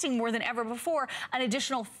texting more than ever before. An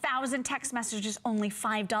additional 1,000 text messages, only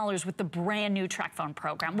 $5 with the brand new TracFone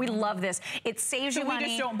program. We love this. It saves you money. We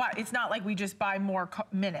just don't buy, it's not like we just buy more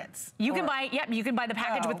minutes. You can buy, you can buy the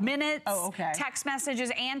package with minutes, text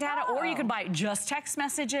messages and data, or you can buy just text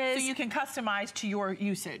messages. So you can customize to your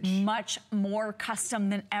usage. Much more custom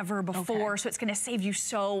than ever before, so it's gonna save you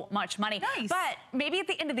so much money. Nice. But maybe at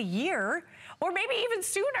the end of the year, or maybe even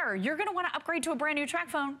sooner, you're gonna wanna upgrade to a brand new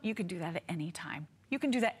TracFone. You can do that at any time. You can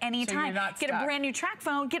do that anytime. So get a brand new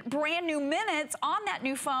TracFone, get brand new minutes on that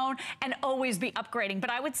new phone, and always be upgrading. But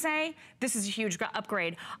I would say this is a huge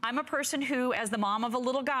upgrade. I'm a person who, as the mom of a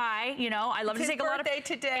little guy, you know, I love to take a lot of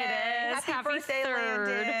pictures. Today. It is. Happy birthday, 3rd.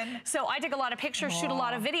 Landon. So I take a lot of pictures, shoot a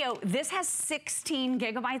lot of video. This has 16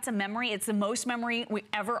 gigabytes of memory. It's the most memory we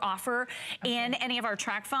ever offer in any of our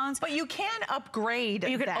TracFones. But you can upgrade.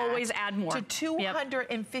 You can always add more to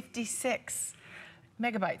 256.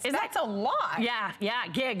 Megabytes. Is that's a lot. Yeah,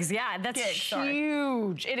 gigs. Yeah, that's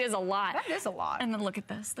huge. It is a lot. That is a lot. And then look at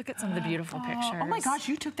this. Look at some of the beautiful pictures. Oh my gosh,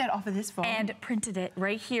 you took that off of this phone. And printed it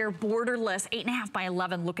right here, borderless, 8.5 by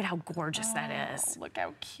 11. Look at how gorgeous that is. Look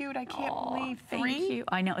how cute. I can't believe. Thank you.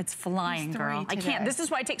 I know, it's flying, girl. I can't. This is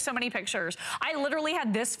why I take so many pictures. I literally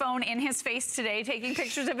had this phone in his face today taking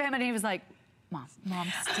pictures of him, and he was like, Mom,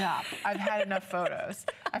 stop. I've had enough photos.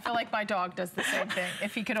 I feel like my dog does the same thing.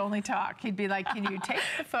 If he could only talk, he'd be like, can you take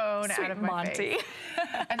the phone out of my face?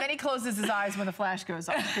 And then he closes his eyes when the flash goes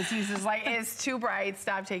off because he's just like, it's too bright.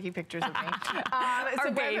 Stop taking pictures of me.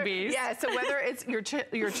 Our babies. Yeah, so whether it's your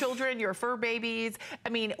children, your fur babies, I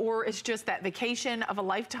mean, or it's just that vacation of a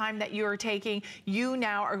lifetime that you are taking, you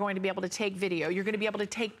now are going to be able to take video. You're going to be able to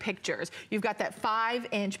take pictures. You've got that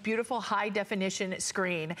 5-inch beautiful high definition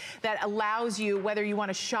screen that allows you, whether you want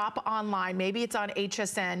to shop online, maybe it's on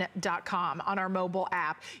hsn.com on our mobile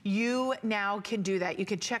app, you now can do that. You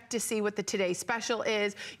can check to see what the Today Special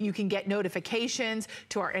is. You can get notifications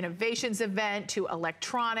to our innovations event, to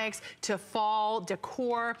electronics, to fall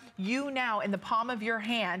decor. You now, in the palm of your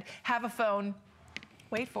hand, have a phone.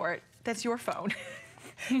 Wait for it. That's your phone.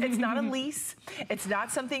 It's not a lease. It's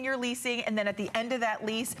not something you're leasing. And then at the end of that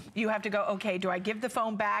lease, you have to go, okay, do I give the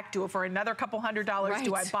phone back? Do it for another couple $100s? Right.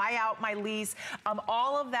 Do I buy out my lease?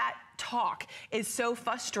 All of that talk is so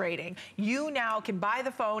frustrating. You now can buy the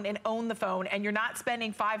phone and own the phone, and you're not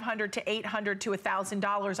spending $500 to $800 to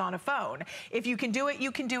 $1,000 on a phone. If you can do it,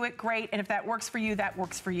 you can do it, great. And if that works for you, that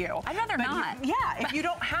works for you. I'd rather not. If you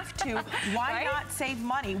don't have to, why right? not save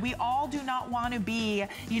money? We all do not want to be,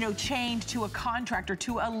 chained to a contract or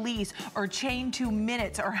to a lease or chained to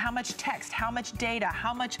minutes or how much text, how much data,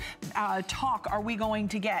 how much talk are we going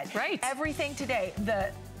to get? Right. Everything today,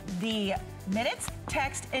 the minutes,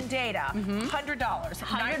 text, and data, $100,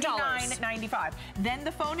 $99.95. Then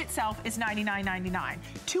the phone itself is $99.99.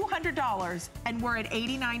 $200, and we're at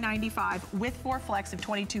 $89.95 with 4 flex of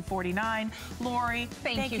 $22.49. Lori,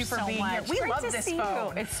 thank you for so being much. here. We Great love to this see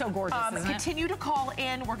phone. You. It's so gorgeous, isn't it? Continue to call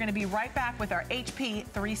in. We're going to be right back with our HP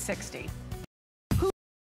 360.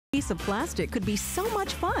 Piece of plastic could be so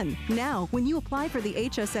much fun. Now, when you apply for the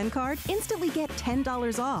HSN card, instantly get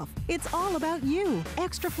 $10 off. It's all about you.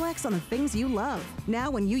 Extra flex on the things you love.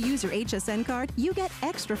 Now, when you use your HSN card, you get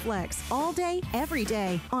extra flex all day, every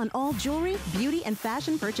day on all jewelry, beauty, and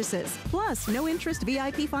fashion purchases. Plus, no interest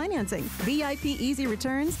VIP financing, VIP easy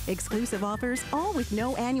returns, exclusive offers, all with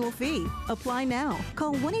no annual fee. Apply now.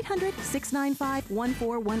 Call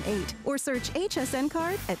 1-800-695-1418 or search HSN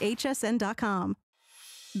card at hsn.com.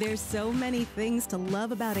 There's so many things to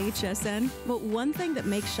love about HSN, but one thing that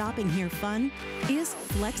makes shopping here fun is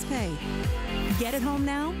FlexPay. Get it home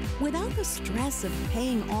now without the stress of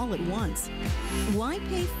paying all at once. Why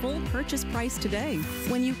pay full purchase price today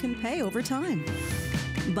when you can pay over time?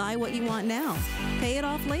 Buy what you want now, pay it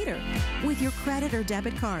off later with your credit or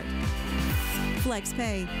debit card.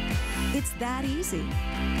 FlexPay. It's that easy.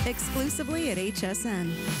 Exclusively at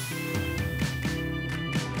HSN.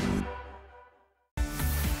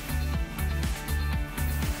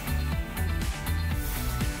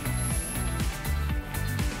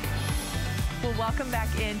 Welcome back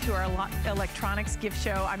into our electronics gift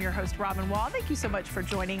show. I'm your host, Robin Wall. Thank you so much for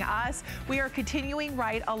joining us. We are continuing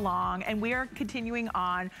right along, and we are continuing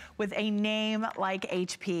on with a name like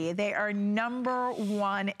HP. They are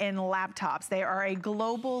 #1 in laptops. They are a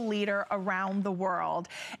global leader around the world.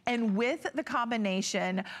 And with the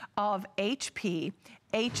combination of HP,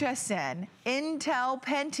 HSN, Intel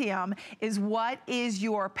Pentium is what is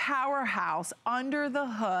your powerhouse under the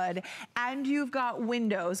hood, and you've got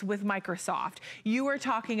Windows with Microsoft. You are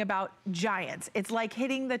talking about giants. It's like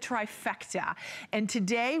hitting the trifecta. And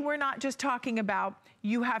today we're not just talking about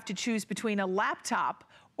you have to choose between a laptop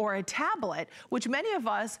or a tablet, which many of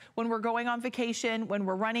us, when we're going on vacation, when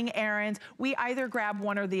we're running errands, we either grab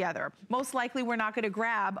one or the other. Most likely, we're not gonna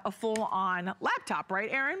grab a full-on laptop, right,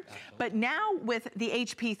 Aaron? Absolutely. But now with the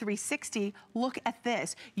HP 360, look at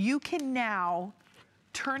this. You can now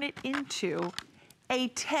turn it into a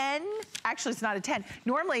 10, actually it's not a 10.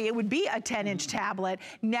 Normally it would be a 10-inch tablet.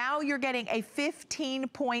 Now you're getting a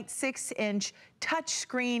 15.6-inch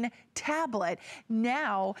touchscreen tablet.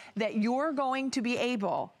 Now that you're going to be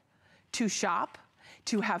able to shop,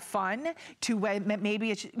 to have fun, to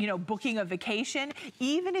maybe it's, booking a vacation,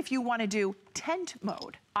 even if you wanna do tent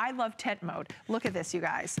mode. I love tent mode. Look at this, you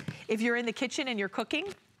guys. If you're in the kitchen and you're cooking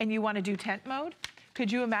and you wanna do tent mode, could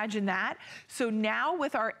you imagine that? So now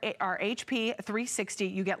with our HP 360,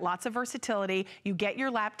 you get lots of versatility, you get your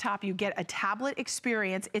laptop, you get a tablet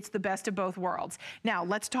experience. It's the best of both worlds. Now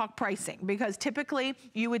let's talk pricing, because typically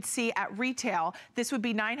you would see at retail, this would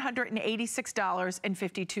be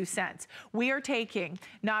 $986.52. We are taking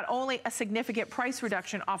not only a significant price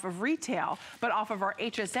reduction off of retail, but off of our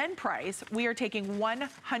HSN price, we are taking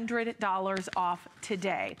 $100 off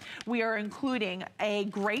today. We are including a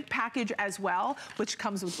great package as well which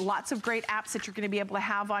comes with lots of great apps that you're gonna be able to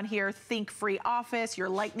have on here. Think Free Office, your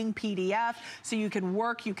Lightning PDF, so you can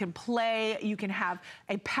work, you can play, you can have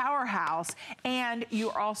a powerhouse, and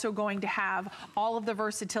you're also going to have all of the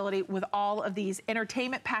versatility with all of these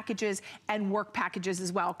entertainment packages and work packages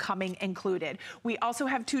as well coming included. We also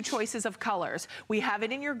have 2 choices of colors. We have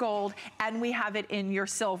it in your gold and we have it in your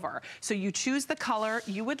silver. So you choose the color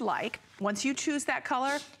you would like. Once you choose that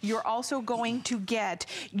color, you're also going to get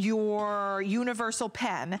your universal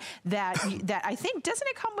pen that I think, doesn't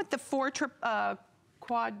it come with the 4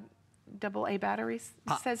 quad AA batteries?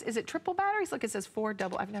 It says, is it triple batteries? Look, it says 4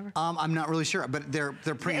 double. I've never. I'm not really sure, but they're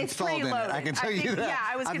pre-installed in it. I can tell you that. Yeah,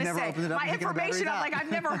 I was going to say, my information, I'm like,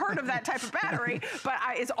 I've never heard of that type of battery, but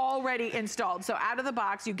it's already installed. So out of the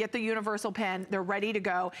box, you get the universal pen. They're ready to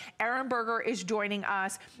go. Aaron Berger is joining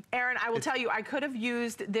us. Aaron, I will tell you, I could have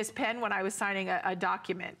used this pen when I was signing a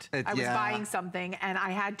document. I was buying something, and I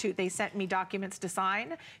had to. They sent me documents to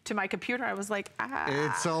sign to my computer. I was like, ah.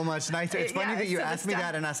 It's so much nicer. It's funny that you asked me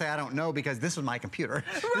that, and I say, I don't know, because this is my computer.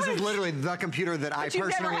 Right. This is literally the computer that I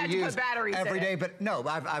personally use every day. But no,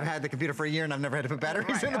 I've had the computer for a year and I've never had to put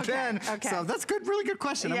batteries in the pen. So that's good, really good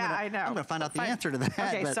question. Yeah, I know. I'm gonna find out the answer to that.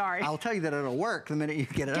 Okay, but sorry. I'll tell you that it'll work the minute you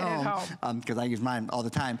get it home. Because I use mine all the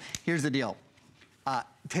time. Here's the deal.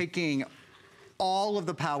 Taking all of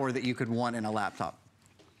the power that you could want in a laptop.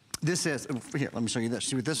 This is, here, let me show you this.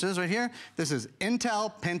 See what this is right here? This is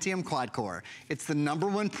Intel Pentium Quad Core. It's the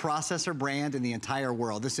 #1 processor brand in the entire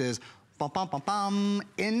world. This is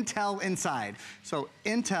Intel inside. So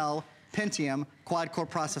Intel Pentium Quad Core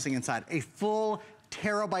processing inside. A full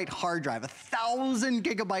terabyte hard drive, 1,000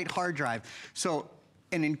 gigabyte hard drive. So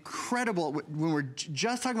an incredible, when we're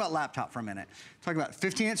just talking about laptop for a minute, talking about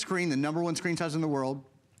 15-inch screen, the #1 screen size in the world,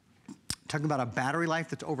 talking about a battery life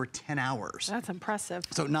that's over 10 hours. That's impressive.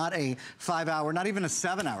 So not a 5-hour, not even a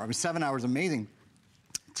 7-hour. I mean, 7 hours, amazing.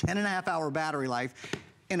 10.5-hour battery life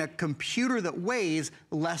in a computer that weighs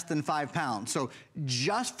less than 5 pounds. So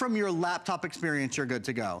just from your laptop experience, you're good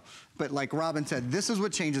to go. But like Robin said, this is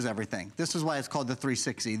what changes everything. This is why it's called the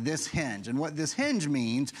 360, this hinge. And what this hinge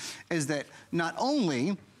means is that not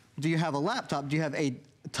only do you have a laptop, do you have a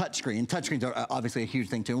touchscreen. Touchscreens are obviously a huge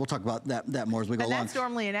thing too. We'll talk about that more as we go along. And that's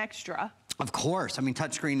normally an extra. Of course. I mean,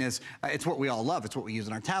 touchscreen is, it's what we all love. It's what we use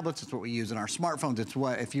in our tablets. It's what we use in our smartphones. It's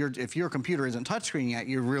what, if your computer isn't touchscreen yet,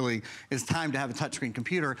 it's time to have a touchscreen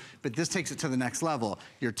computer, but this takes it to the next level.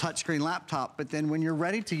 Your touchscreen laptop, but then when you're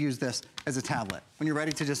ready to use this as a tablet, when you're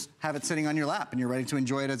ready to just have it sitting on your lap and you're ready to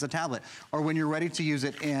enjoy it as a tablet, or when you're ready to use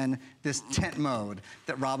it in this tent mode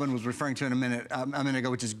that Robin was referring to a minute ago,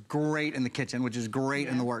 which is great in the kitchen, which is great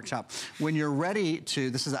in the workshop. When you're ready to,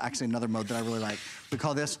 this is actually another mode that I really like. We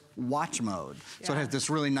call this watch mode. So it has this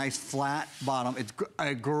really nice flat bottom. It's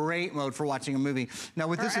a great mode for watching a movie. Now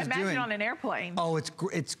what this is doing— Imagine on an airplane. Oh,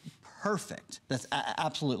 it's perfect. That's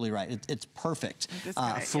absolutely right. It's perfect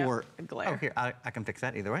for glare. Oh, here, I can fix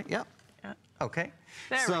that either way. Yep. Yeah. Okay.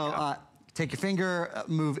 There we go. Take your finger,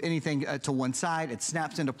 move anything to one side, it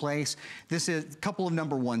snaps into place. This is a couple of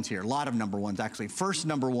 #1s here, a lot of #1s actually. First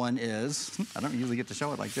 #1 is, I don't usually get to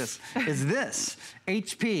show it like this, is this,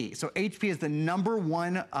 HP. So HP is the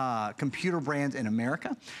 #1 computer brand in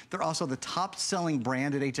America. They're also the top selling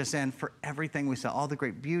brand at HSN for everything we sell, all the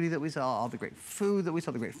great beauty that we sell, all the great food that we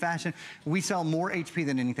sell, the great fashion. We sell more HP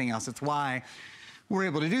than anything else. It's why we're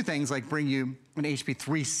able to do things like bring you an HP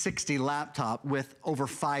 360 laptop with over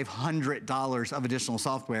 $500 of additional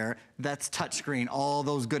software. That's touchscreen, all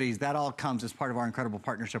those goodies. That all comes as part of our incredible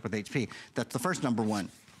partnership with HP. That's the first #1.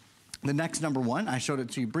 The next #1, I showed it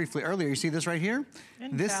to you briefly earlier. You see this right here?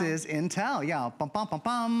 Intel. This is Intel, yeah, bum, bum, bum,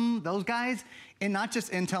 bum. Those guys, and not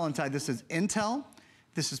just Intel inside, this is Intel,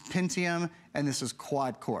 this is Pentium, and this is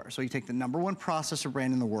Quad Core. So you take the #1 processor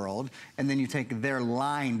brand in the world, and then you take their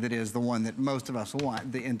line that is the one that most of us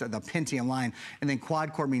want, the Pentium line, and then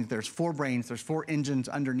Quad Core means there's 4 brains, there's 4 engines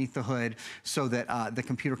underneath the hood so that the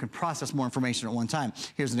computer can process more information at one time.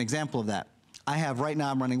 Here's an example of that. I have right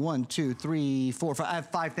now, I'm running 1, 2, 3, 4, 5. I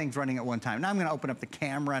have 5 things running at one time. Now I'm gonna open up the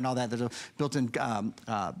camera and all that. There's a built-in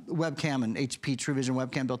webcam and HP True Vision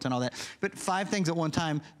webcam built in, all that. But 5 things at one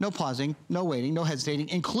time, no pausing, no waiting, no hesitating,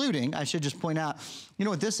 including, I should just point out, you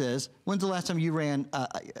know what this is? When's the last time you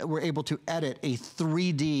were able to edit a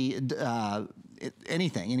 3D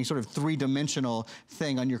anything, any sort of three-dimensional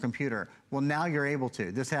thing on your computer. Well, now you're able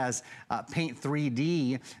to. This has Paint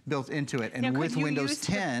 3D built into it, and with Windows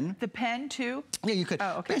 10, the pen too. Yeah, you could.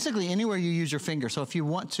 Oh, okay. Basically, anywhere you use your finger. So if you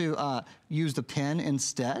want to use the pen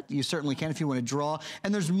instead, you certainly can. If you want to draw,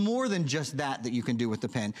 and there's more than just that you can do with the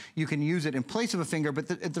pen. You can use it in place of a finger,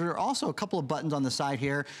 but there are also a couple of buttons on the side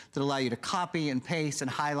here that allow you to copy and paste and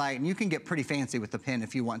highlight, and you can get pretty fancy with the pen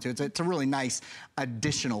if you want to. It's a really nice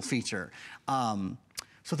additional feature.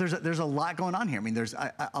 So there's a lot going on here. I mean, there's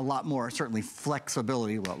a lot more, certainly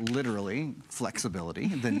flexibility, well, literally flexibility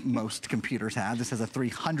than most computers have. This has a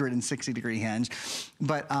 360-degree hinge.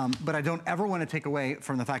 But I don't ever want to take away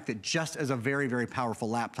from the fact that just as a very, very powerful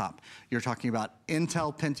laptop, you're talking about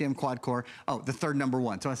Intel Pentium quad-core. Oh, the third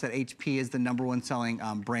 #1. So I said HP is the #1 selling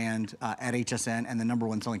brand at HSN and the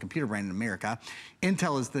 #1 selling computer brand in America.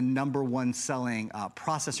 Intel is the #1 selling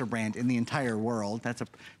processor brand in the entire world. That's a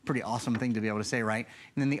pretty awesome thing to be able to say, right?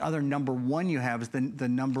 And then the other #1 you have is the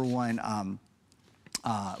 #1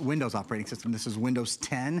 Windows operating system. This is Windows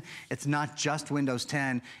 10. It's not just Windows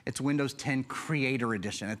 10, it's Windows 10 Creator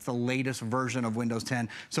Edition. It's the latest version of Windows 10.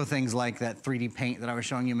 So things like that 3D paint that I was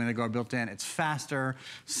showing you a minute ago are built in. It's faster,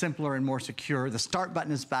 simpler, and more secure. The start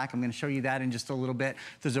button is back. I'm going to show you that in just a little bit.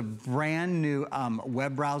 There's a brand new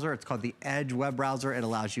web browser. It's called the Edge web browser. It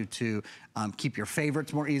allows you to keep your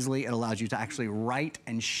favorites more easily. It allows you to actually write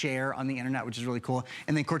and share on the internet, which is really cool.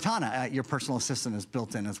 And then Cortana, your personal assistant, is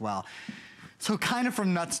built in as well. So kind of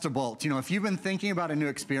from nuts to bolts, you know, if you've been thinking about a new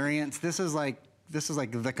experience, this is like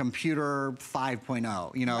the computer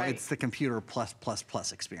 5.0, you know, right. It's the computer plus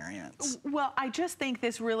experience. Well, I just think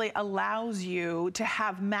this really allows you to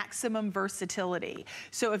have maximum versatility.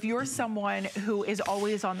 So if you're someone who is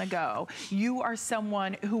always on the go, you are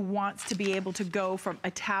someone who wants to be able to go from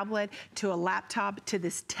a tablet to a laptop to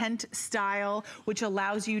this tent style, which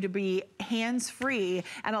allows you to be hands-free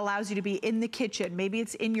and allows you to be in the kitchen. Maybe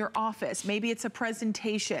it's in your office, maybe it's a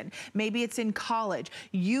presentation, maybe it's in college.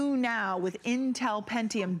 You now, with Intel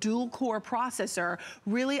Pentium dual-core processor,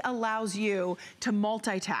 really allows you to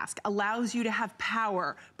multitask, allows you to have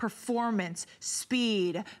power, performance,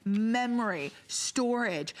 speed, memory,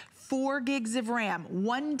 storage, 4 gigs of RAM,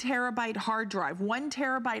 1 terabyte hard drive. 1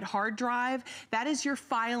 terabyte hard drive, that is your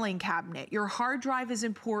filing cabinet. Your hard drive is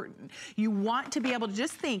important. You want to be able to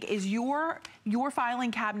just think, is your filing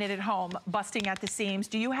cabinet at home busting at the seams?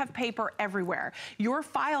 Do you have paper everywhere? Your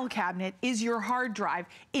file cabinet is your hard drive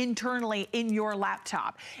internally in your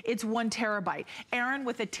laptop. It's 1 terabyte. Aaron,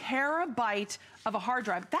 with a terabyte of a hard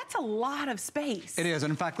drive, that's a lot of space. It is,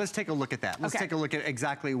 and in fact, let's take a look at that. Let's take a look at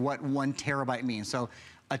exactly what 1 terabyte means. So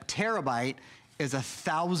a terabyte is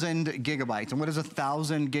 1,000 gigabytes. And what does a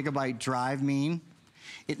 1,000 gigabyte drive mean?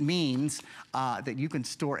 It means that you can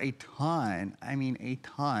store a ton, I mean a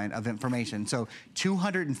ton of information. So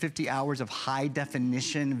 250 hours of high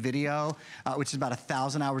definition video, which is about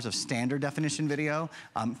 1,000 hours of standard definition video,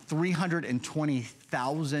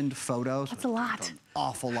 320,000 photos. That's a lot. An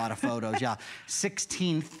awful lot of photos, yeah.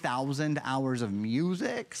 16,000 hours of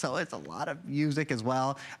music, so it's a lot of music as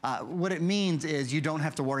well. What it means is you don't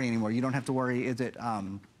have to worry anymore. You don't have to worry,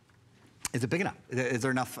 is it big enough? Is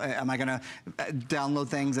there enough? Am I going to download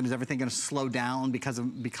things, and is everything going to slow down because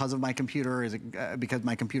of my computer? Is it because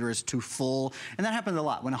my computer is too full? And that happens a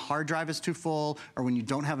lot when a hard drive is too full, or when you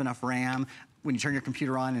don't have enough RAM. When you turn your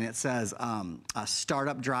computer on and it says a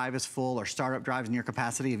startup drive is full or startup drive is near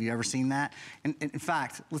capacity. Have you ever seen that? And in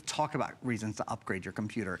fact, let's talk about reasons to upgrade your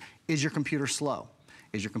computer. Is your computer slow?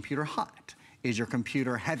 Is your computer hot? Is your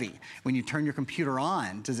computer heavy? When you turn your computer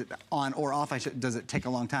on, does it on or off? Does it take a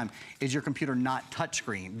long time? Is your computer not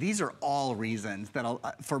touchscreen? These are all reasons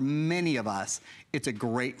that for many of us, it's a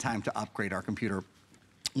great time to upgrade our computer.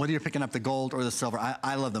 Whether you're picking up the gold or the silver,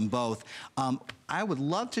 I love them both. I would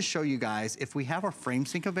love to show you guys, if we have our frame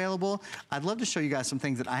sync available, I'd love to show you guys some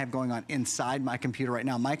things that I have going on inside my computer right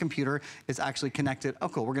now. My computer is actually connected. Oh,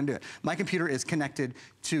 cool, we're gonna do it. My computer is connected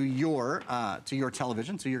to your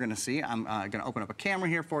television, so you're gonna see. I'm gonna open up a camera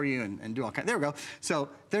here for you and do all kinds. There we go. So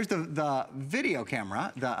there's the video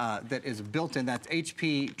camera that is built in. That's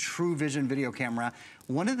HP True Vision video camera.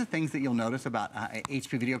 One of the things that you'll notice about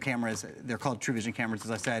HP video cameras, they're called True Vision cameras,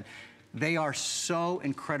 as I said, they are so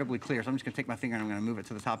incredibly clear. So I'm just gonna take my finger and I'm gonna move it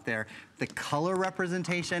to the top there. The color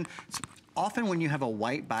representation, often when you have a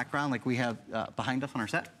white background like we have behind us on our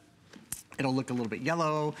set, It'll look a little bit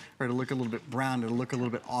yellow, or it'll look a little bit brown, it'll look a little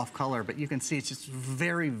bit off color, but you can see it's just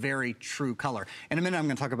very, very true color. In a minute, I'm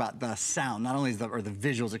gonna talk about the sound. Not only is the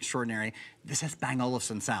visuals extraordinary, this has Bang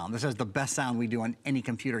Olufsen sound. This is the best sound we do on any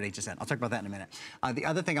computer at HSN. I'll talk about that in a minute. The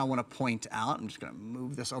other thing I wanna point out, I'm just gonna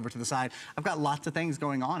move this over to the side. I've got lots of things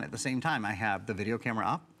going on at the same time. I have the video camera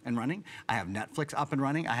up and running. I have Netflix up and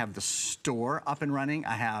running. I have the store up and running.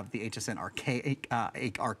 I have the HSN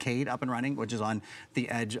arcade up and running, which is on the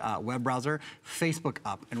Edge web browser. Facebook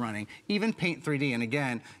up and running. Even Paint 3D. And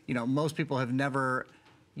again, you know, most people have never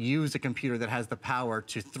used a computer that has the power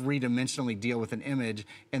to three-dimensionally deal with an image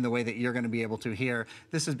in the way that you're going to be able to here.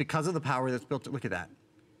 This is because of the power that's built. Look at that.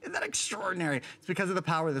 Isn't that extraordinary? It's because of the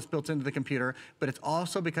power that's built into the computer, but it's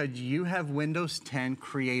also because you have Windows 10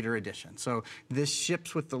 Creator Edition. So this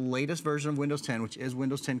ships with the latest version of Windows 10, which is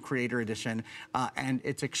Windows 10 Creator Edition, and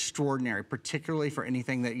it's extraordinary, particularly for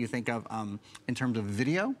anything that you think of in terms of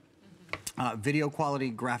video. Video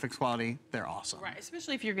quality, graphics quality, they're awesome. Right,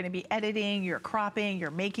 especially if you're going to be editing, you're cropping, you're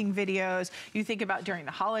making videos. You think about during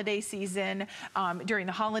the holiday season,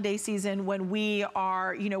 when we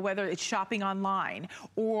are, you know, whether it's shopping online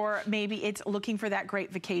or maybe it's looking for that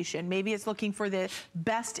great vacation, maybe it's looking for the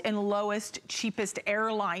best and lowest, cheapest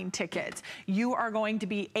airline tickets. You are going to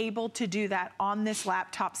be able to do that on this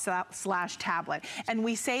laptop slash tablet. And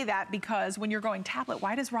we say that because when you're going tablet,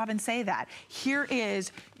 why does Robin say that? Here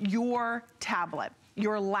is your tablet,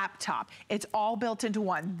 your laptop. It's all built into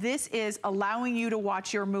one. This is allowing you to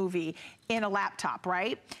watch your movie in a laptop,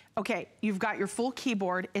 right? Okay, you've got your full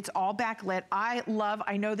keyboard. It's all backlit. I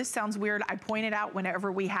know this sounds weird. I point it out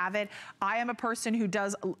whenever we have it. I am a person who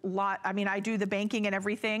does a lot. I mean, I do the banking and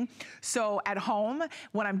everything. So at home,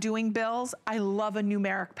 when I'm doing bills, I love a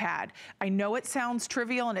numeric pad. I know it sounds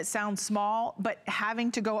trivial and it sounds small, but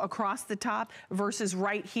having to go across the top versus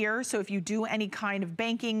right here. So if you do any kind of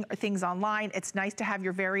banking or things online, it's nice to have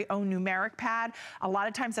your very own numeric pad. A lot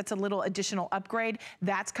of times that's a little additional upgrade.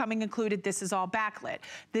 That's coming included. This is all backlit.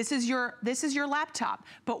 This is your laptop,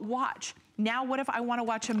 but watch. Now what if I want to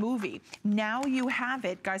watch a movie? Now you have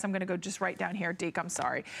it. Guys, I'm going to go just right down here. Deke, I'm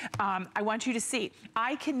sorry. I want you to see.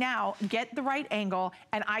 I can now get the right angle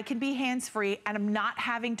and I can be hands-free and I'm not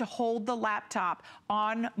having to hold the laptop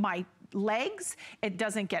on my legs. It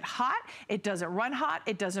doesn't get hot. It doesn't run hot.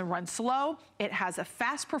 It doesn't run slow. It has a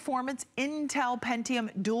fast performance Intel Pentium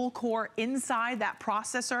dual core inside that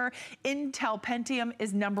processor. Intel Pentium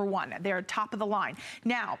is #1. They're top of the line.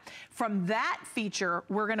 Now, from that feature,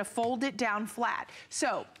 we're going to fold it down flat.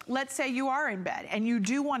 So let's say you are in bed and you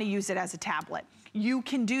do want to use it as a tablet. You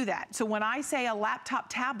can do that. So when I say a laptop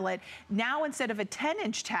tablet, now instead of a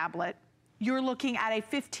 10-inch tablet, you're looking at a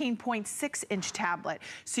 15.6-inch tablet.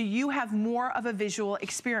 So you have more of a visual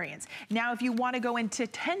experience. Now, if you want to go into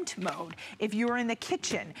tent mode, if you're in the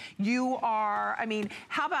kitchen, you are, I mean,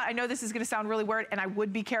 how about, I know this is going to sound really weird, and I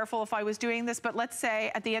would be careful if I was doing this, but let's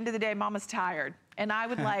say at the end of the day, Mama's tired. And I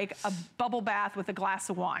would like a bubble bath with a glass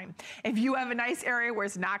of wine. If you have a nice area where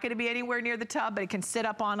it's not gonna be anywhere near the tub, but it can sit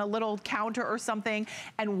up on a little counter or something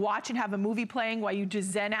and watch and have a movie playing while you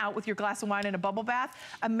just zen out with your glass of wine and a bubble bath,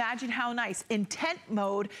 imagine how nice. In tent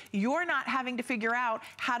mode, you're not having to figure out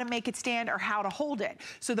how to make it stand or how to hold it.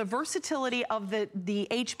 So the versatility of the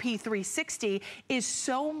HP 360 is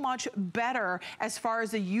so much better as far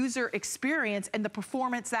as the user experience and the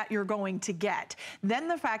performance that you're going to get. Then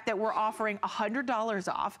the fact that we're offering $100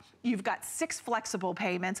 off. You've got 6 flexible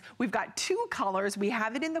payments. We've got 2 colors. We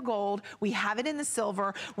have it in the gold. We have it in the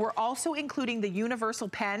silver. We're also including the universal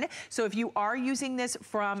pen. So if you are using this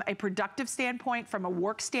from a productive standpoint, from a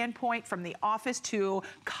work standpoint, from the office to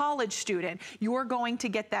college student, you're going to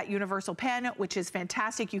get that universal pen, which is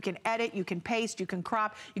fantastic. You can edit, you can paste, you can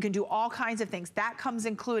crop, you can do all kinds of things. That comes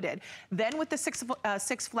included. Then with the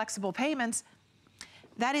 6 flexible payments,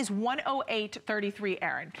 that is $108.33,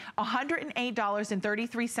 Aaron.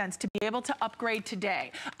 $108.33 to be able to upgrade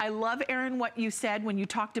today. I love, Aaron, what you said when you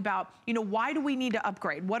talked about, you know, why do we need to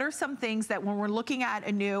upgrade? What are some things that when we're looking at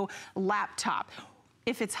a new laptop,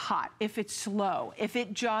 if it's hot, if it's slow, if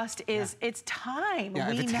it just is, it's time.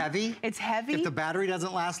 Yeah, if it's heavy. It's heavy. If the battery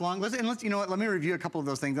doesn't last long. You know what, let me review a couple of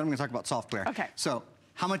those things, then I'm gonna talk about software. Okay. So,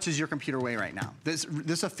 how much does your computer weigh right now? This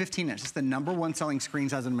is a 15-inch. It's the #1 selling screen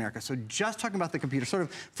size in America. So just talking about the computer, sort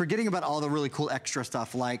of forgetting about all the really cool extra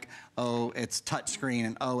stuff like, oh, it's touchscreen,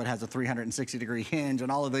 and oh, it has a 360-degree hinge,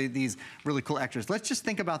 and all of these really cool extras. Let's just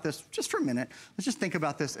think about this just for a minute. Let's just think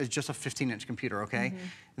about this as just a 15-inch computer, okay?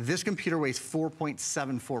 This computer weighs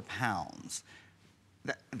 4.74 pounds.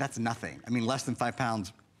 That's nothing. I mean, less than 5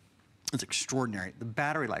 pounds. It's extraordinary. The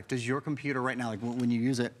battery life. Does your computer right now, like when you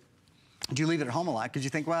use it, Do you leave it at home a lot? Because you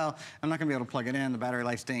think, well, I'm not gonna be able to plug it in, the battery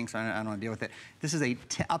life stinks, I don't wanna deal with it. This is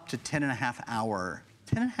up to 10 and a half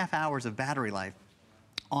hours of battery life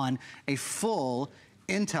on a full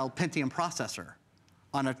Intel Pentium processor,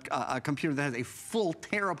 on a computer that has a full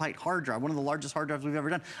terabyte hard drive, one of the largest hard drives we've ever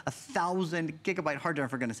done, 1,000 gigabyte hard drive,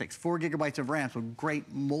 for goodness sakes, 4 gigabytes of RAM, so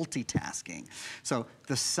great multitasking. So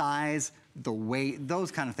the size, the weight,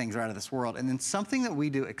 those kind of things are out of this world. And then something that we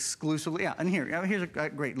do exclusively, and here's a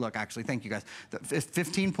great look, actually, thank you guys. The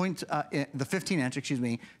 15-inch, excuse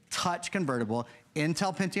me, touch convertible,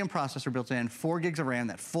 Intel Pentium processor built in, 4 gigs of RAM,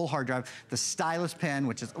 that full hard drive, the stylus pen,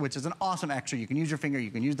 which is an awesome extra. You can use your finger,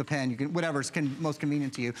 you can use the pen, you can whatever's most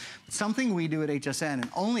convenient to you. Something we do at HSN, and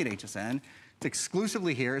only at HSN,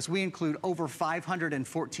 exclusively here, is we include over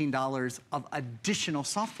 $514 of additional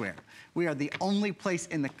software. We are the only place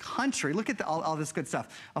in the country, look at all this good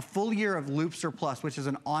stuff, a full year of Loopster Plus, which is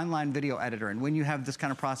an online video editor, and when you have this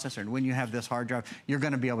kind of processor and when you have this hard drive, you're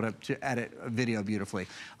gonna be able to edit a video beautifully.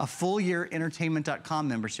 A full year entertainment.com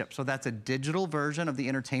membership, so that's a digital version of the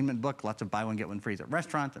entertainment book, lots of buy one, get one free at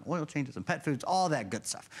restaurants and oil changes and pet foods, all that good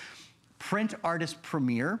stuff. Print Artist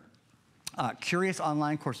Premier, Curious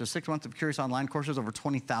Online courses, 6 months of Curious Online courses, over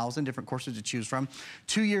 20,000 different courses to choose from.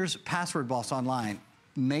 2 years Password Boss Online.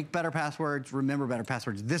 Make better passwords, remember better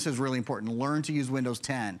passwords. This is really important. Learn to use Windows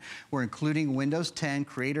 10. We're including Windows 10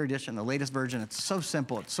 Creator Edition, the latest version. It's so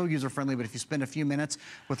simple, it's so user-friendly, but if you spend a few minutes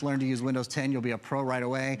with Learn to use Windows 10, you'll be a pro right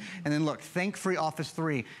away. And then look, Think Free Office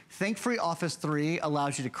 3. Think Free Office 3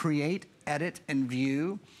 allows you to create, edit, and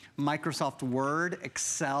view Microsoft Word,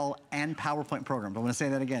 Excel, and PowerPoint programs. I'm gonna say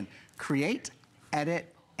that again. Create,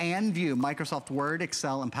 edit, and view Microsoft Word,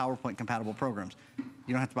 Excel, and PowerPoint compatible programs.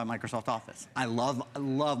 You don't have to buy Microsoft Office. I love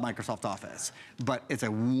Microsoft Office, but it's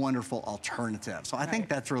a wonderful alternative. So I think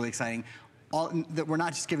that's really exciting. That we're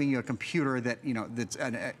not just giving you a computer that, that's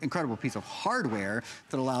an incredible piece of hardware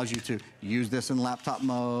that allows you to use this in laptop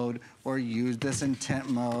mode, or use this in tent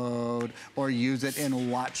mode, or use it in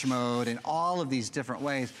watch mode, in all of these different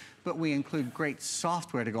ways. But we include great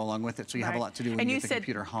software to go along with it, so you have a lot to do when you get the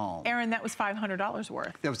computer home. Aaron, that was $500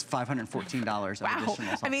 worth. That was $514 of additional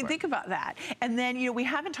software. I mean, think about that. And then, we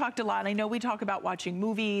haven't talked a lot. I know we talk about watching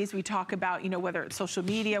movies. We talk about, whether it's social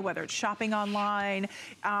media, whether it's shopping online,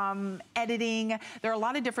 editing. There are a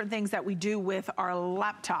lot of different things that we do with our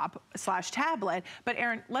laptop/tablet. But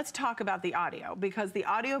Aaron, let's talk about the audio, because the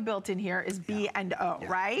audio built in here is B&O,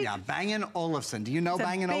 right? Yeah, Bang & Olufsen. Do you know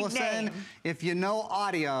Bang & Olufsen? If you know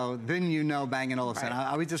audio, then you know Bang & Olufsen.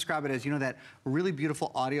 I always describe it as, that really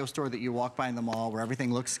beautiful audio store that you walk by in the mall where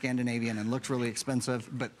everything looks Scandinavian and looks really expensive,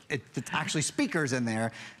 but it's actually speakers in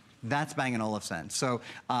there. That's Bang & Olufsen. So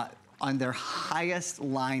on their highest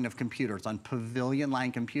line of computers, on Pavilion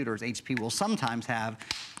line computers, HP will sometimes have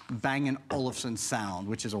Bang & Olufsen sound,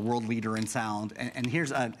 which is a world leader in sound. And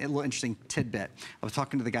here's a little interesting tidbit. I was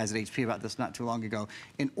talking to the guys at HP about this not too long ago.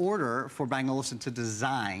 In order for Bang & Olufsen to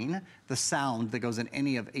design the sound that goes in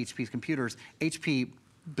any of HP's computers, HP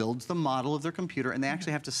builds the model of their computer, and they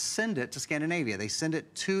actually have to send it to Scandinavia. They send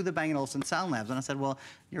it to the Bang & Olufsen Sound Labs. And I said, well,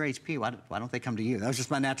 you're HP, why don't they come to you? That was just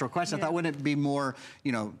my natural question. I thought, wouldn't it be more,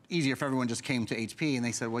 easier if everyone just came to HP? And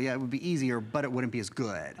they said, well, yeah, it would be easier, but it wouldn't be as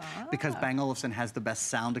good. Because Bang & Olufsen has the best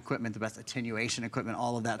sound equipment, the best attenuation equipment,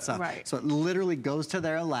 all of that stuff. So it literally goes to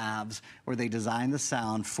their labs where they design the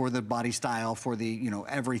sound for the body style, for the,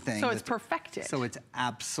 everything. So it's perfected. So it's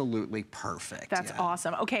absolutely perfect. That's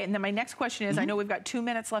awesome. Okay, and then my next question is, I know we've got 2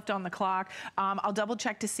 minutes left on the clock. I'll double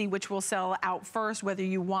check to see which will sell out first, whether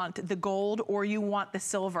you want the gold or you want the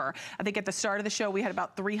silver. I think at the start of the show, we had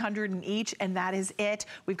about 300 in each, and that is it.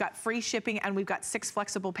 We've got free shipping, and we've got 6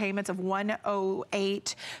 flexible payments of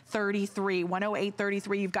 $108.33.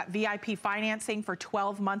 $108.33. You've got VIP financing for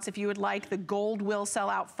 12 months if you would like. The gold will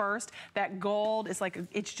sell out first. That gold is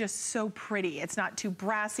it's just so pretty. It's not too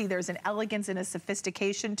brassy. There's an elegance and a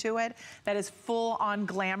sophistication to it that is full on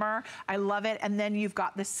glamour. I love it. And then you've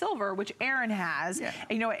got the silver, which Aaron has.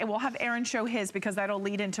 And, we'll have Aaron show his, because that'll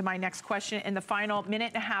lead into my next question in the final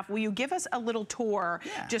minute and a half. Will you give us a little tour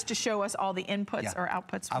just to show us all the inputs or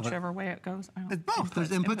outputs, whichever way it goes? It's both. There's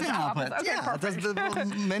inputs and outputs. Okay,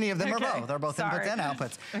 many of them are both. They're both inputs and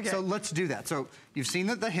outputs. So let's do that. So you've seen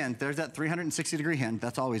the hint. There's that 360-degree hint.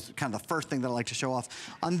 That's always kind of the first thing that I like to show off.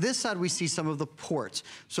 On this side, we see some of the ports.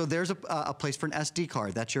 So there's a place for an SD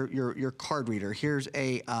card. That's your card reader. Here's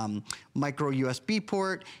a micro USB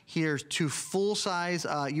port. Here's 2 full-size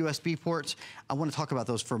USB ports. I want to talk about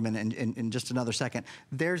those for a minute in just another second.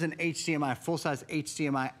 There's an HDMI, full-size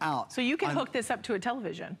HDMI out. So you can hook this up to a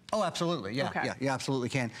television. Oh, absolutely. Yeah, okay. yeah, you absolutely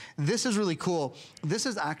can. This is really cool. This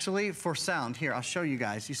is actually for sound. Here, I'll show you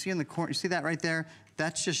guys. You see in the corner, you see that right there?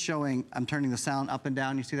 That's just showing, I'm turning the sound up and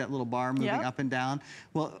down. You see that little bar moving up and down?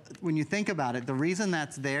 Well, when you think about it, the reason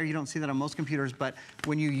that's there, you don't see that on most computers, but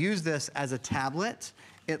when you use this as a tablet,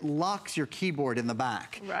 it locks your keyboard in the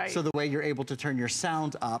back. Right. So the way you're able to turn your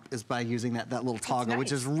sound up is by using that little toggle,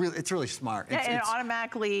 which is really, it's really smart. Yeah, and it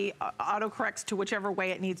automatically autocorrects to whichever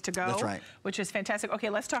way it needs to go. That's right. Which is fantastic. Okay,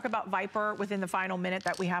 let's talk about Viper within the final minute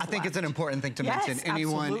that we have I think it's an important thing to yes, mention.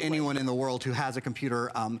 absolutely. Anyone in the world who has a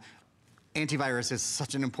computer, antivirus is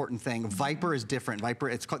such an important thing. Viper is different.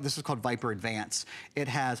 This is called Viper Advanced. It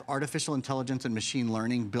has artificial intelligence and machine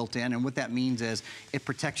learning built in, and what that means is it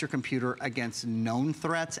protects your computer against known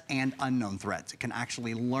threats and unknown threats. It can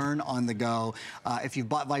actually learn on the go. If you've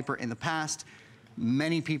bought Viper in the past,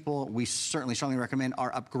 many people, we certainly strongly recommend,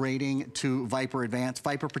 are upgrading to Viper Advanced.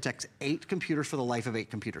 Viper protects 8 computers for the life of 8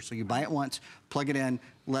 computers. So you buy it once, plug it in,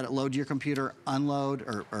 let it load to your computer, unload,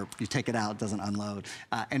 or you take it out, it doesn't unload,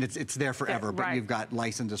 and it's there forever, but you've got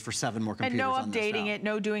licenses for 7 more computers. And no on this updating now. it,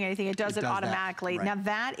 no doing anything, it does it automatically. That, right. Now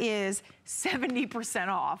that is 70%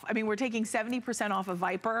 off. I mean, we're taking 70% off of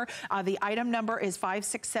Viper. The item number is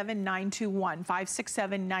 567921,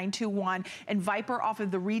 567921, and Viper off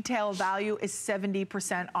of the retail value is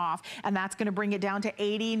 70% off, and that's gonna bring it down to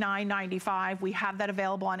 $89.95. We have that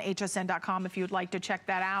available on hsn.com if you'd like to check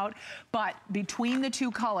that out. But between the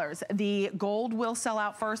 2 colors, the gold will sell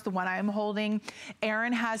out first, the one I'm holding.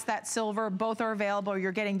 Aaron has that silver, both are available.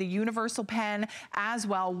 You're getting the universal pen as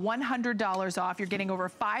well, $100 off. You're getting over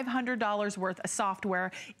 $500 worth of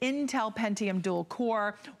software, Intel Pentium dual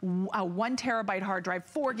core, a 1 terabyte hard drive,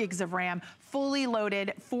 4 gigs of RAM, fully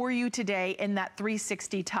loaded for you today in that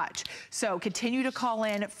 360 touch. So continue to call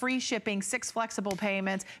in, free shipping, 6 flexible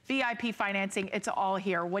payments, VIP financing, it's all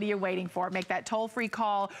here. What are you waiting for? Make that toll-free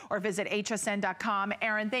call or visit hsn.com.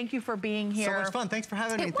 Aaron, thank you for being here. So much fun, thanks for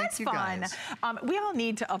having me. Thank you guys. We all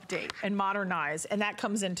need to update and modernize, and that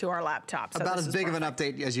comes into our laptop. So about as big of an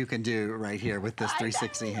update as you can do right here with this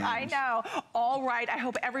 360 hinge. I know. All right, I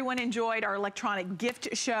hope everyone enjoyed our electronic gift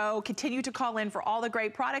show. Continue to call in for all the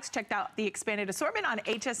great products. Check out the expanded assortment on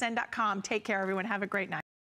hsn.com. Take care, everyone. Have a great night.